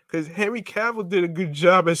me, because Henry Cavill did a good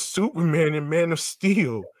job as Superman in Man of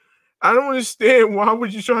Steel. I don't understand why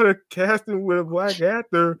would you try to cast him with a black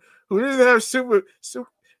actor who doesn't have Superman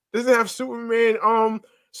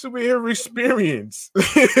superhero experience.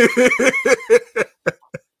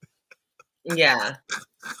 Yeah.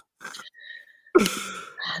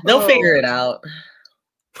 They'll figure it out.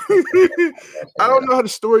 I don't know how the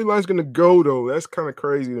storyline's gonna go though. That's kind of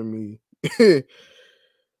crazy to me.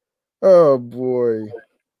 Oh boy.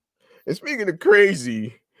 And speaking of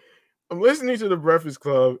crazy, I'm listening to the Breakfast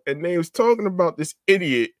Club and they was talking about this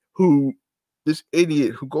idiot who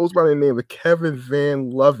goes by the name of Kevin Van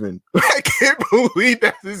Loven. I can't believe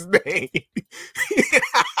that's his name.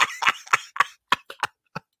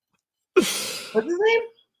 What's his name?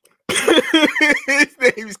 His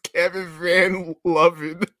name's Kevin Van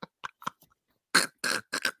Loven.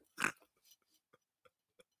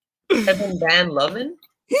 Kevin Van Loven?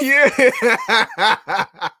 Yeah.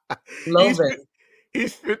 Loven.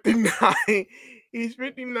 He's 59. He's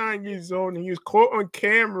 59 years old and he was caught on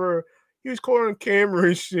camera.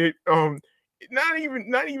 And shit. Not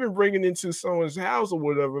even bringing into someone's house or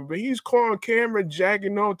whatever, but he's caught on camera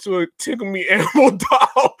jacking on to a Tickle Me Animal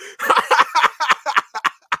doll.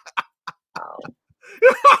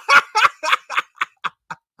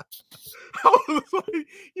 I was like,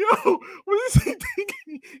 yo, what is he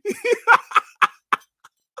thinking?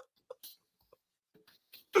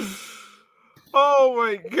 Oh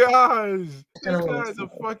my gosh. I This don't wanna guy's see a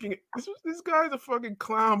that. fucking this guy's a fucking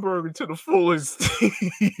clown burger to the fullest.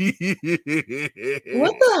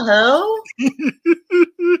 What the hell?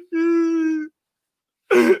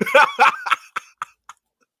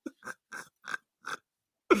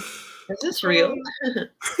 Is this real?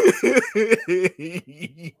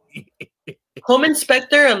 Home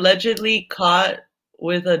inspector allegedly caught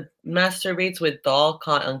with a masturbates with doll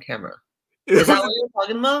caught on camera. Is that what you're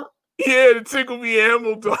talking about? Yeah, the Tickle Me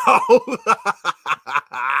Animal doll.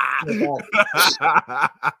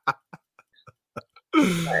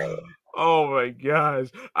 Oh my gosh.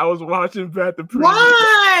 I was watching back the previous.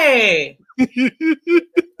 Why?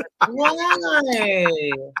 Why?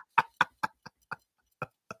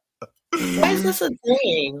 Why is this a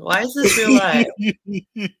thing? Why is this real life?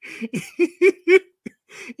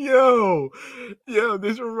 Yo,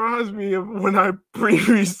 this reminds me of when I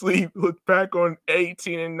previously looked back on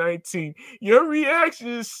 18 and 19. Your reaction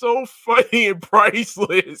is so funny and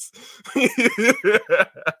priceless.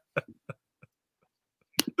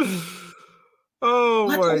 Oh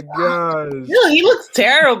What my the fuck? gosh. No, he looks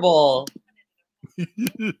terrible.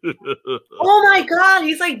 Oh my god,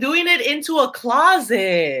 he's like doing it into a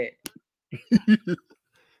closet.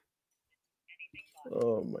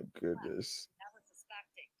 Oh my goodness.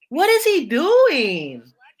 What is he doing?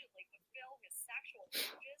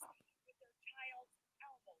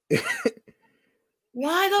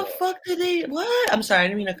 Why the fuck did they? What? I'm sorry, I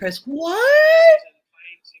didn't mean to curse. What?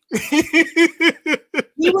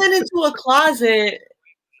 He went into a closet.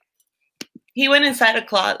 He went inside a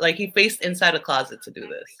closet, like he faced inside a closet to do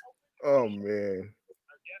this. Oh man.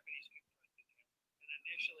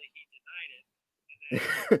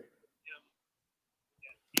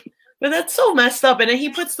 But that's so messed up. And then he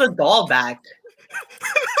puts the doll back.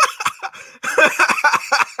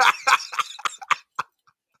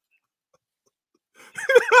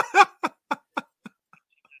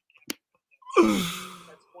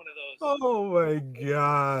 Oh my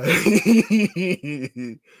god.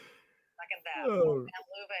 That. Oh. And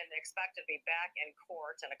Lubin expected to be back in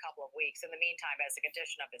court in a couple of weeks. In the meantime, as a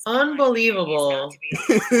condition of his Unbelievable.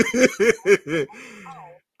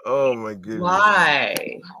 Oh my goodness.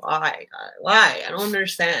 Why? Why? Why? I don't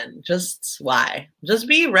understand. Just why? Just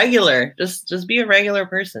be regular. Just be a regular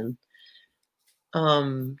person.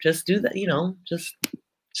 Just do that, you know, just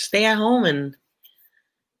stay at home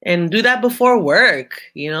and do that before work,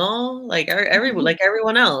 you know, like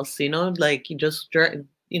everyone else, you know, like you just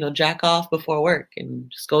jack off before work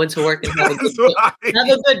and just go into work and have a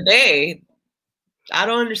good day. I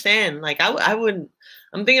don't understand. Like I wouldn't.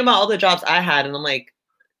 I'm thinking about all the jobs I had, and I'm like,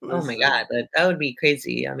 oh my god, that would be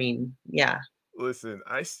crazy. I mean, yeah. Listen,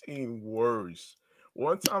 I seen worse.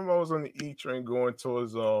 One time I was on the E train going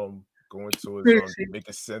towards Macon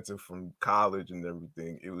Center from college and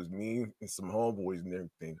everything. It was me and some homeboys and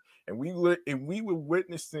everything, and we were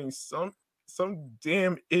witnessing some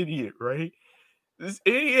damn idiot, right? This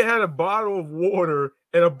idiot had a bottle of water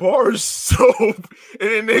and a bar of soap, and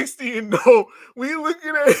the next thing you know, we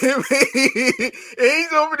looking at him, and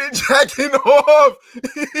he's over there jacking off.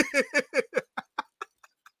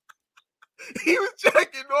 He was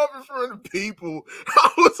jacking off in front of people.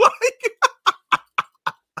 I was like,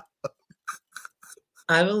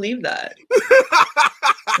 I believe that.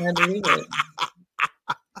 I believe it.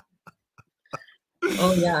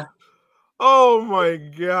 Oh yeah. Oh my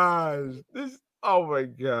gosh. Oh my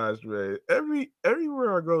gosh, man.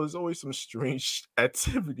 Everywhere I go, there's always some strange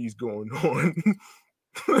activities going on.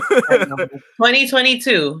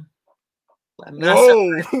 2022.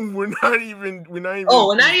 Whoa, we're not even. Oh,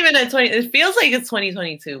 we're not even at 20. It feels like it's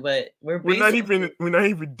 2022, but we're not even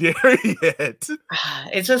there yet.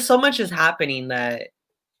 It's just so much is happening that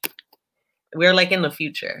we're like in the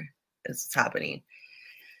future. It's happening.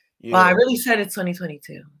 Yeah. Well, I really said it's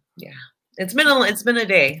 2022. Yeah, it's been a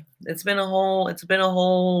day. It's been a whole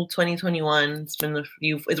 2021. We're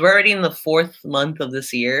already in the 4th month of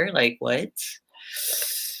this year. Like what?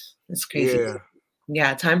 It's crazy. Yeah.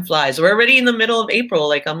 Yeah, time flies. We're already in the middle of April.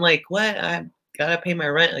 Like I'm like, what? I gotta pay my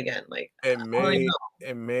rent again. Like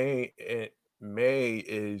May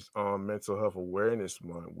is Mental Health Awareness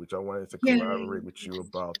Month, which I wanted to collaborate with you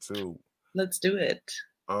about too. Let's do it.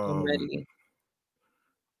 I'm ready.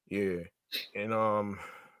 Yeah, and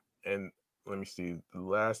let me see. The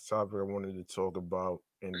last topic I wanted to talk about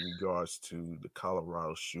in regards to the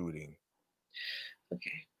Colorado shooting.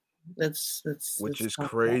 Okay, let's which is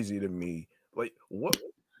crazy to me. Like what?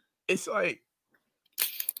 It's like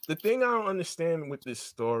the thing I don't understand with this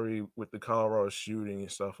story with the Colorado shooting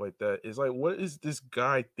and stuff like that is like, what is this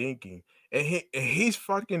guy thinking? And he's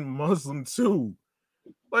fucking Muslim too.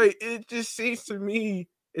 Like it just seems to me.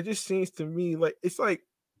 It just seems to me like it's like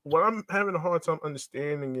what I'm having a hard time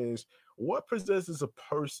understanding is what possesses a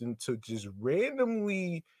person to just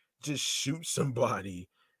randomly just shoot somebody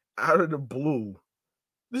out of the blue.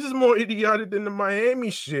 This is more idiotic than the Miami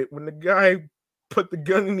shit when the guy put the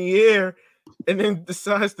gun in the air and then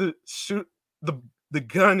decides to shoot the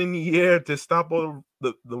gun in the air to stop all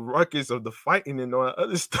the ruckus of the fighting and all that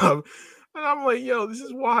other stuff. And I'm like, yo, this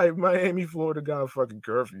is why Miami, Florida got a fucking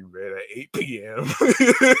curfew, man, at 8 p.m.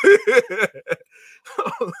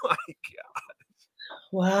 Oh my god.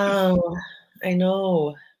 Wow. I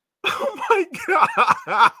know. Oh my god.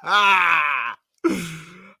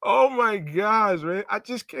 Oh my gosh, man. I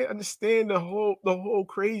just can't understand the whole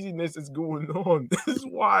craziness that's going on. This is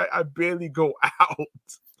why I barely go out.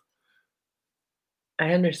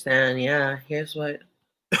 I understand. Yeah. Here's what.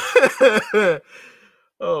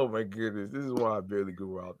 Oh my goodness. This is why I barely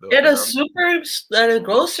go out though. At a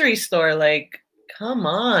grocery store, like, come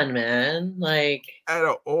on, man. Like, Out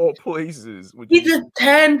of all places. he did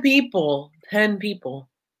 10 people. 10 people.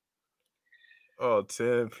 Oh,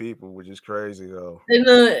 10 people, which is crazy though. And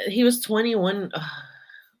he was 21.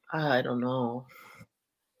 I don't know.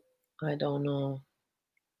 I don't know.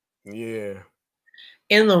 Yeah.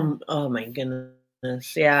 Oh my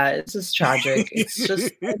goodness. Yeah, it's just tragic. It's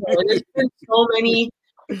just, I don't know, there's been so many.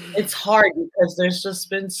 It's hard because there's just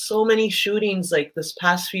been so many shootings like this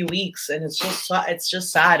past few weeks, and it's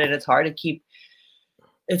just sad, and it's hard to keep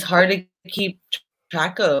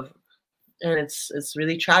track of, and it's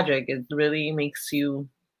really tragic. It really makes you,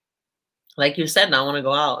 like you said, not want to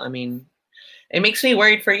go out. I mean, it makes me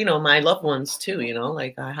worried for my loved ones too.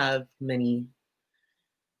 Like I have many.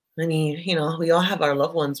 We all have our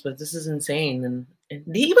loved ones, but this is insane, and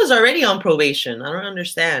he was already on probation. I don't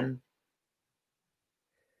understand.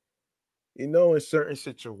 In certain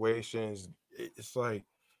situations, it's like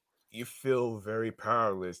you feel very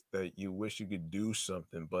powerless that you wish you could do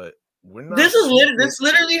something, but we're not. This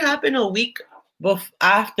literally happened a week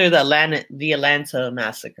after the Atlanta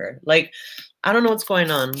massacre. Like, I don't know what's going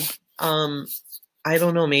on. I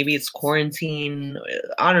don't know. Maybe it's quarantine.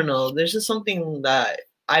 I don't know. There's just something that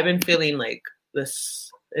I've been feeling like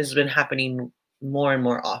this has been happening more and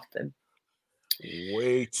more often.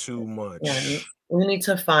 Way too much. Yeah. We need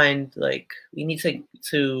to find we need to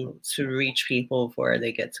reach people before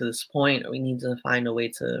they get to this point. We need to find a way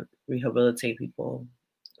to rehabilitate people.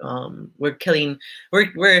 We're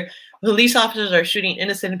police officers are shooting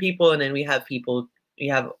innocent people, and then we have people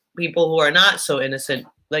who are not so innocent,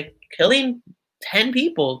 like killing 10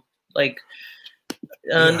 people. Like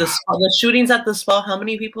the shootings at the spa, how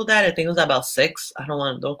many people died? I think it was about 6.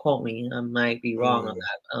 Don't quote me. I might be wrong on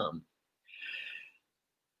that.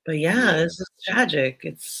 But yeah, this is tragic.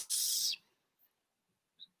 It's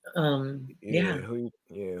Who you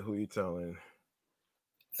telling?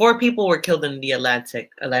 4 people were killed in the Atlanta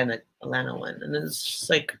one, and it's just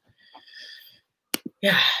like,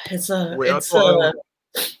 yeah, I thought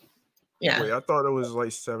it was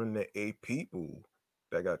like 7 to 8 people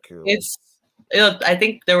that got killed. I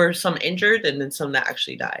think there were some injured, and then some that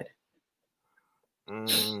actually died.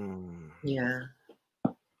 Yeah,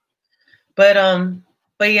 but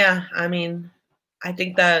yeah, I mean, I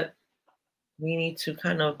think that we need to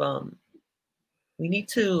kind of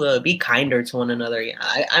be kinder to one another. Yeah,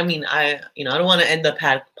 I mean, I don't want to end the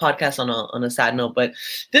podcast on a sad note, but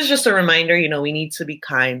this is just a reminder. We need to be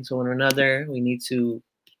kind to one another. We need to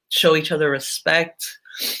show each other respect.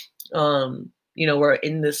 We're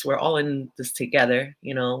all in this together.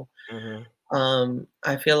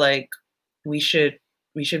 I feel like we should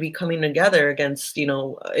be coming together against,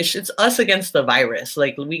 it's us against the virus.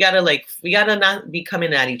 Like we gotta not be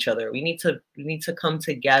coming at each other. We need to come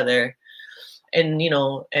together, and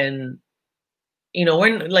when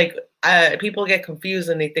people get confused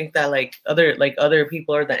and they think that other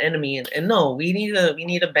people are the enemy, and no, we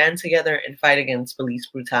need to band together and fight against police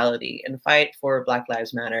brutality, and fight for Black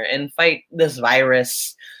Lives Matter, and fight this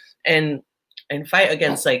virus, and fight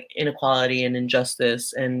against inequality and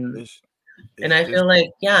injustice, and I feel like,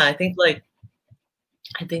 yeah, I think that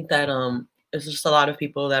there's just a lot of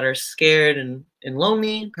people that are scared and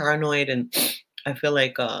lonely, paranoid, and I feel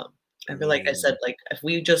like I said, if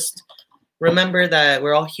we just remember that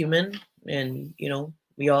we're all human, and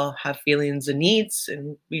we all have feelings and needs,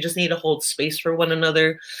 and we just need to hold space for one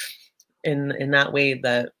another in that way,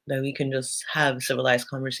 that we can just have civilized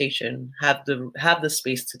conversation, have the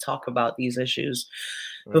space to talk about these issues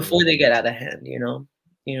before they get out of hand.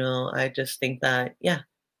 I just think that, yeah.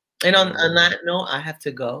 And on that note, I have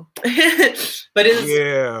to go. But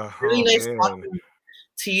it's really nice talking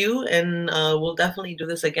to you, and we'll definitely do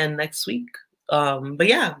this again next week. But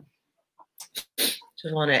yeah,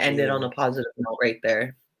 just want to end it on Yeah. a positive note right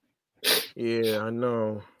there. Yeah, I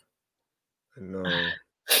know.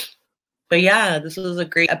 But yeah, this was a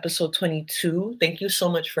great episode 22. Thank you so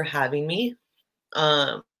much for having me.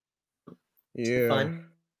 Um, Yeah. fun.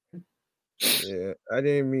 Yeah. I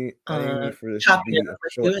didn't mean for this to Chopping it be up a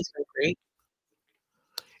with you short. has been great.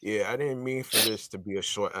 Yeah, I didn't mean for this to be a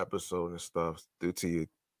short episode and stuff due to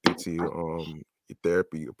your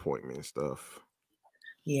therapy appointment and stuff.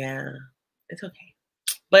 Yeah, it's okay.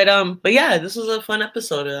 But yeah, this was a fun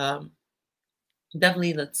episode.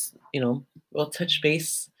 Definitely let's, we'll touch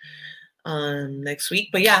base next week.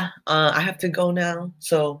 But yeah, I have to go now.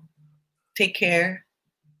 So take care.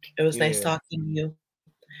 It was nice Yeah. talking to you.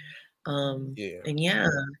 Yeah. And yeah,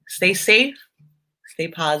 stay safe, stay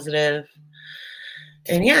positive,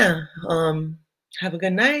 and yeah, have a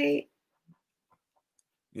good night.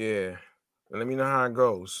 Yeah. Let me know how it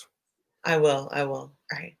goes. I will. All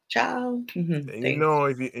right. Ciao. And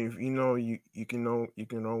Thanks. if you know you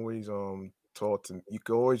can always talk to you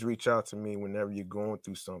can always reach out to me whenever you're going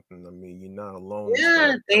through something. I mean, you're not alone in Yeah,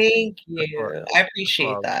 stuff. thank That's part you. I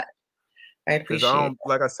appreciate that. I because I appreciate don't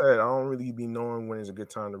like I said, I don't really be knowing when is a good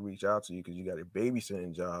time to reach out to you because you got a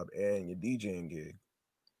babysitting job and your DJing gig.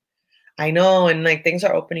 I know, and like things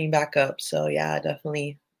are opening back up. So yeah,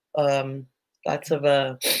 definitely lots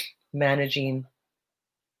of managing.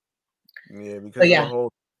 Yeah, because But of yeah,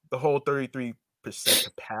 the whole 33%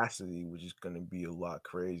 capacity, which is gonna be a lot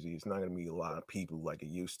crazy. It's not gonna be a lot of people like it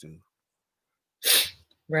used to.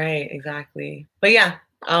 right, exactly. But yeah,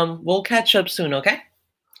 we'll catch up soon, okay?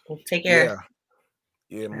 We'll take Yeah, care.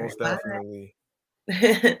 yeah, All most right, definitely.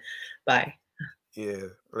 bye. Bye. Yeah,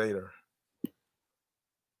 later.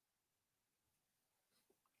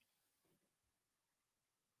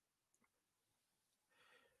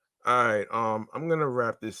 All right, I'm gonna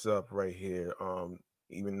wrap this up right here.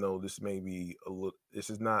 Even though this may be this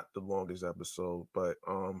is not the longest episode, but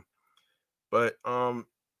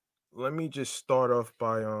let me just start off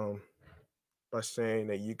by saying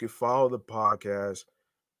that you can follow the podcast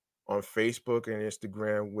on Facebook and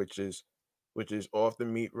Instagram, which is Off the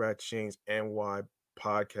Meat Rat Chains NY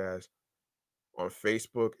podcast on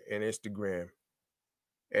Facebook and Instagram.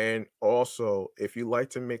 And also, if you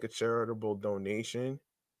like to make a charitable donation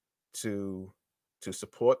to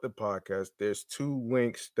support the podcast, there's two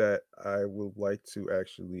links that I would like to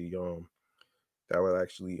actually that I would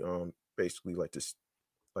actually basically like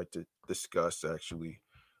to discuss actually.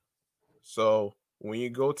 So when you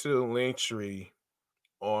go to the link tree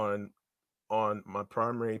on my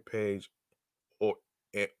primary page or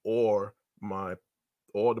or my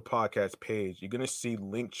or the podcast page, you're gonna see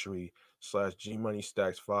Linktree / G Money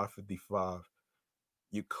Stacks 555.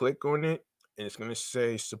 You click on it, and it's gonna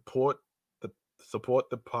say the support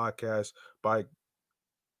the podcast by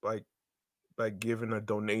by giving a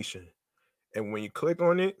donation. And when you click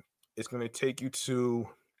on it, it's gonna take you to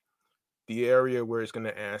the area where it's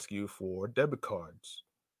gonna ask you for debit cards.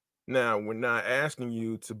 Now, we're not asking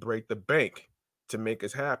you to break the bank to make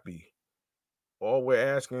us happy. All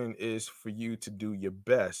we're asking is for you to do your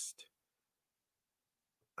best.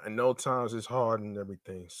 I know times is hard and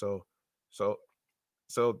everything. So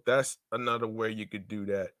so that's another way you could do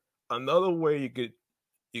that. Another way you could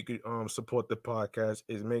support the podcast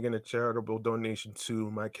is making a charitable donation to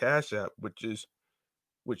my Cash App, which is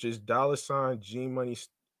 $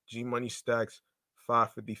 G Money Stacks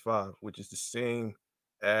 555, which is the same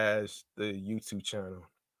as the YouTube channel.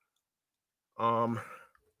 Um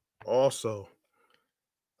Also,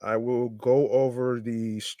 I will go over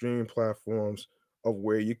the stream platforms of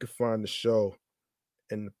where you can find the show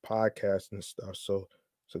and the podcast and stuff. So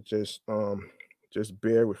just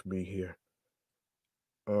bear with me here.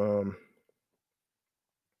 Um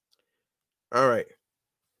all right,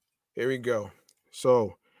 here we go.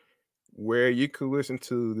 So where you could listen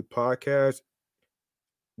to the podcast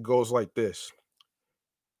goes like this.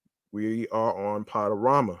 We are on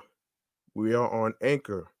Podorama. We are on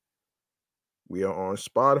Anchor. We are on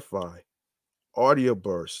Spotify, Audio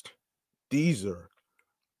Burst, Deezer,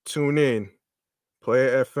 TuneIn,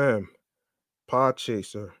 Player FM,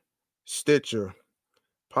 Podchaser, Stitcher,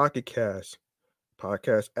 Pocket Cast,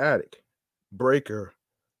 Podcast Addict, Breaker,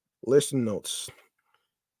 Listen Notes,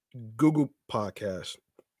 Google Podcast.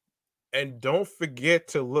 And don't forget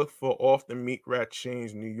to look for Off the Meat Rat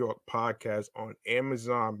Chains New York podcast on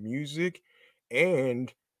Amazon Music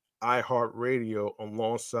and iHeartRadio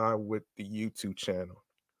alongside with the YouTube channel.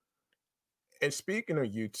 And speaking of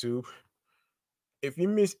YouTube, if you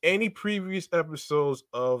miss any previous episodes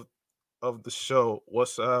of the show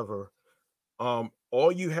whatsoever, All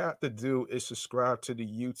you have to do is subscribe to the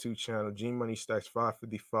YouTube channel, G Money Stacks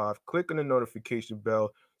 555. Click on the notification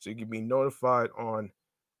bell so you can be notified on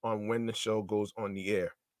when the show goes on the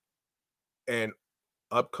air. And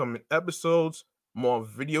upcoming episodes, more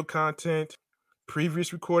video content,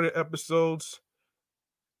 previous recorded episodes,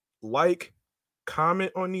 like,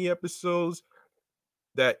 comment on the episodes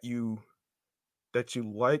that you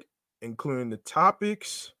like, including the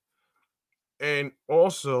topics. And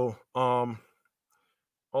also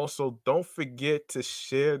don't forget to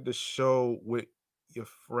share the show with your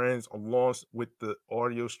friends along with the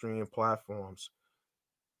audio streaming platforms.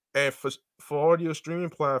 And for audio streaming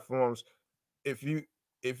platforms, if you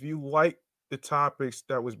like the topics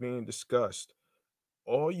that was being discussed,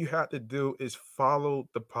 all you have to do is follow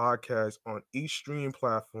the podcast on each streaming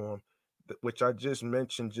platform, which I just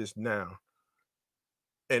mentioned just now.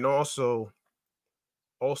 And also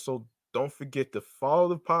don't forget to follow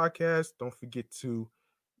the podcast. Don't forget to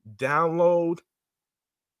download.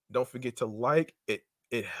 Don't forget to like it.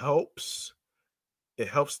 It helps. It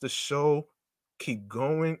helps the show keep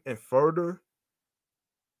going and further.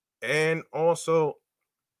 And also,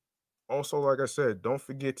 like I said, don't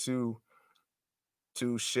forget to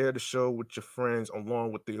share the show with your friends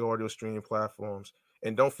along with the audio streaming platforms.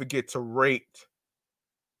 And don't forget to rate.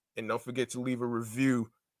 And don't forget to leave a review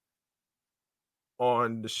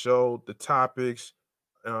on the show, the topics.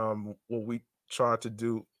 What we try to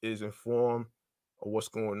do is inform of what's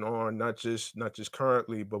going on, not just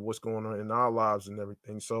currently, but what's going on in our lives and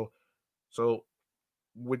everything. So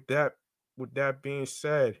with that being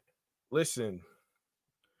said, listen,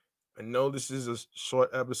 I know this is a short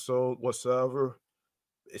episode whatsoever.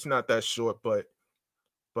 It's not that short, but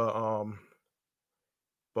that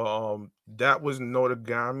was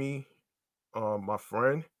Notagami, my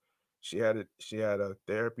friend. She had a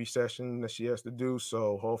therapy session that she has to do,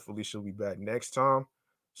 so hopefully she'll be back next time.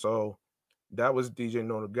 So that was DJ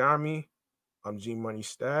Notagami. I'm G Money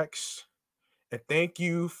Stacks, and thank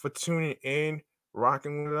you for tuning in,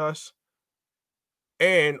 rocking with us,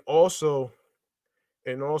 and also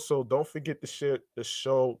don't forget to share the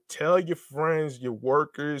show. Tell your friends, your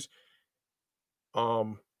workers,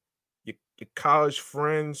 your college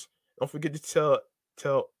friends. Don't forget to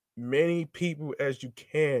tell many people as you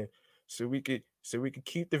can, so we could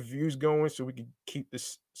keep the views going, so we could keep the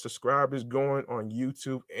subscribers going on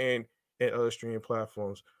YouTube and other streaming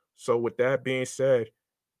platforms. So with that being said,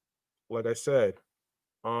 like I said,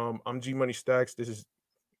 I'm G Money Stacks. This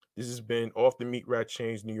has been Off the Meat Rat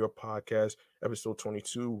Chains New York podcast, episode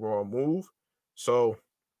 22, Raw Move. So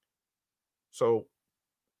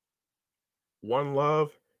one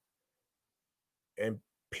love and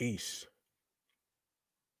peace.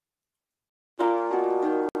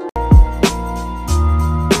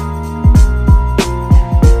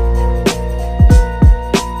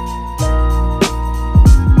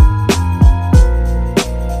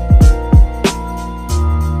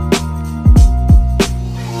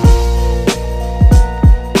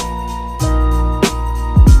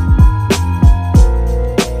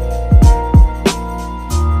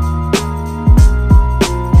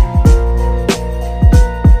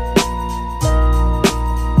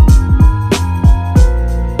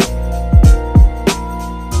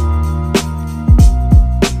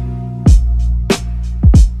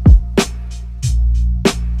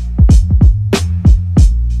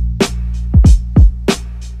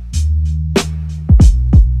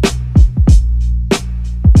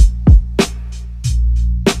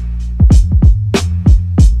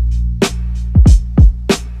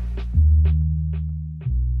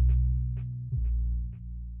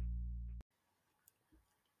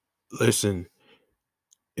 Listen,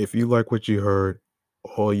 if you like what you heard,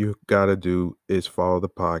 all you gotta do is follow the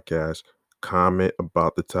podcast, comment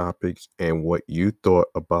about the topics and what you thought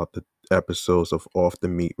about the episodes of Off the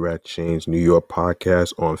Meat Rat Chains New York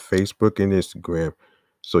podcast on Facebook and Instagram,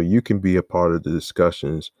 so you can be a part of the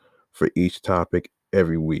discussions for each topic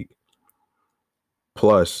every week.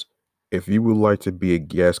 Plus, if you would like to be a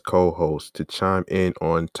guest co-host to chime in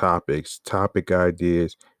on topics, topic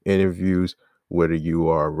ideas, interviews, whether you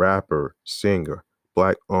are a rapper, singer,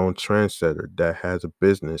 Black-owned trendsetter that has a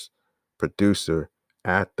business, producer,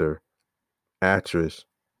 actor, actress,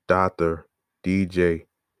 doctor, DJ,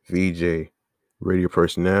 VJ, radio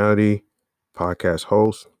personality, podcast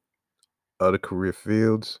host, other career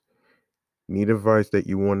fields, need advice that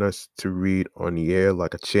you want us to read on the air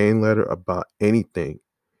like a chain letter about anything,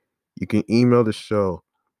 you can email the show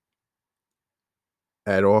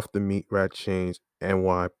at Off the Meat Rat Chains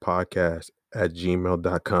NY podcast at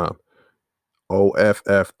gmail.com.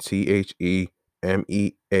 OFFTHEMEATRACK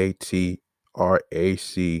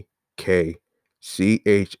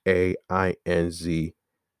CHAINZNYPODCAST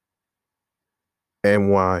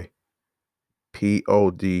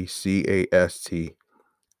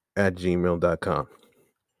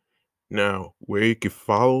Now, where you can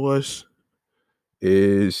follow us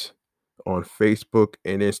is on Facebook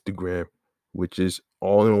and Instagram, which is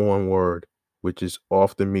all in one word, which is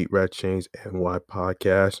Off the Meat Rat Chains NY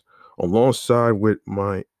Podcast, alongside with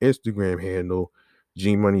my Instagram handle,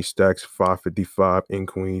 G Money Stacks 555 in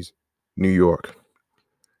Queens, New York.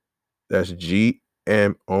 That's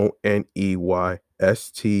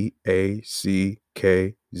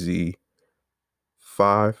GMONEYSTACKZ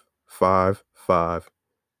 555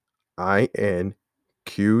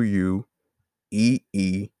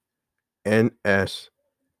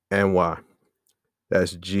 INQUEENSNY.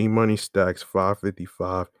 That's G Money Stacks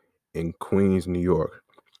 555 in Queens, New York.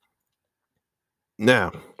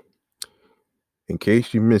 Now, in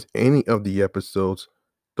case you missed any of the episodes,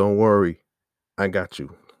 don't worry, I got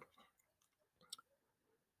you.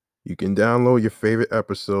 You can download your favorite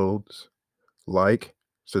episodes, like,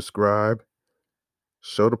 subscribe,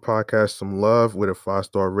 show the podcast some love with a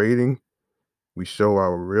 5-star rating. We show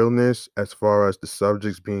our realness as far as the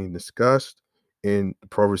subjects being discussed in the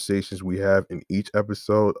conversations we have in each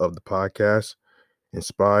episode of the podcast.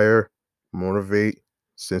 Inspire, motivate,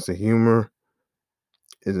 sense of humor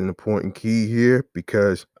is an important key here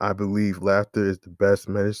because I believe laughter is the best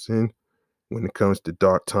medicine when it comes to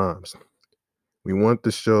dark times. We want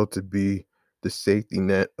the show to be the safety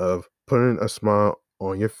net of putting a smile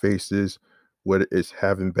on your faces, whether it's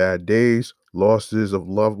having bad days, losses of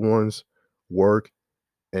loved ones, work,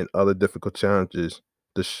 and other difficult challenges.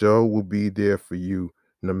 The show will be there for you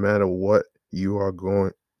no matter what you are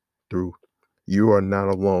going through. You are not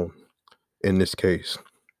alone in this case.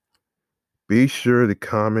 Be sure to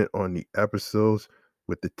comment on the episodes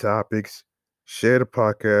with the topics. Share the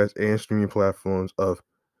podcast and streaming platforms of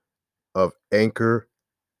Anchor,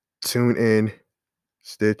 TuneIn,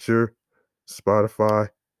 Stitcher, Spotify,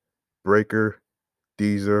 Breaker,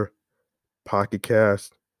 Deezer, Pocket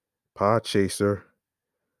Cast, Podchaser,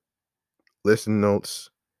 Listen Notes,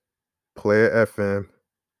 Player FM,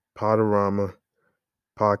 Podorama,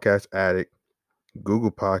 Podcast Addict,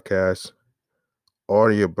 Google Podcasts,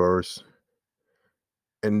 Audioburst.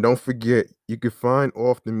 And don't forget, you can find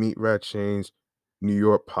Off the Meat Rat Chains New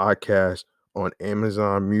York podcast on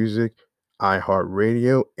Amazon Music,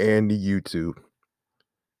 iHeartRadio, and the YouTube.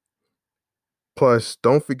 Plus,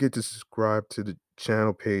 don't forget to subscribe to the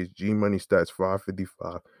channel page G Money Stats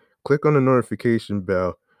 555. Click on the notification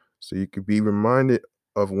bell so you can be reminded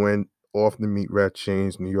of when Off the Meat Rat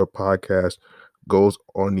Chains New York podcast goes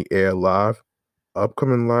on the air live.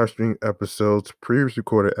 Upcoming live stream episodes, previous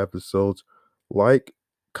recorded episodes, like,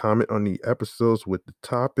 comment on the episodes with the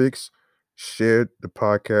topics, share the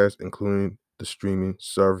podcast, including the streaming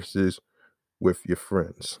services, with your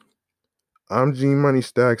friends. I'm G Money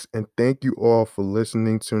Stacks, and thank you all for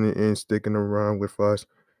listening, tuning in, sticking around with us,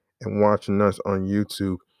 and watching us on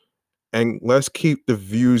YouTube. And let's keep the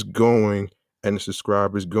views going and the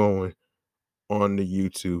subscribers going on the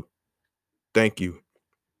YouTube. Thank you.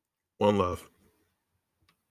 One love.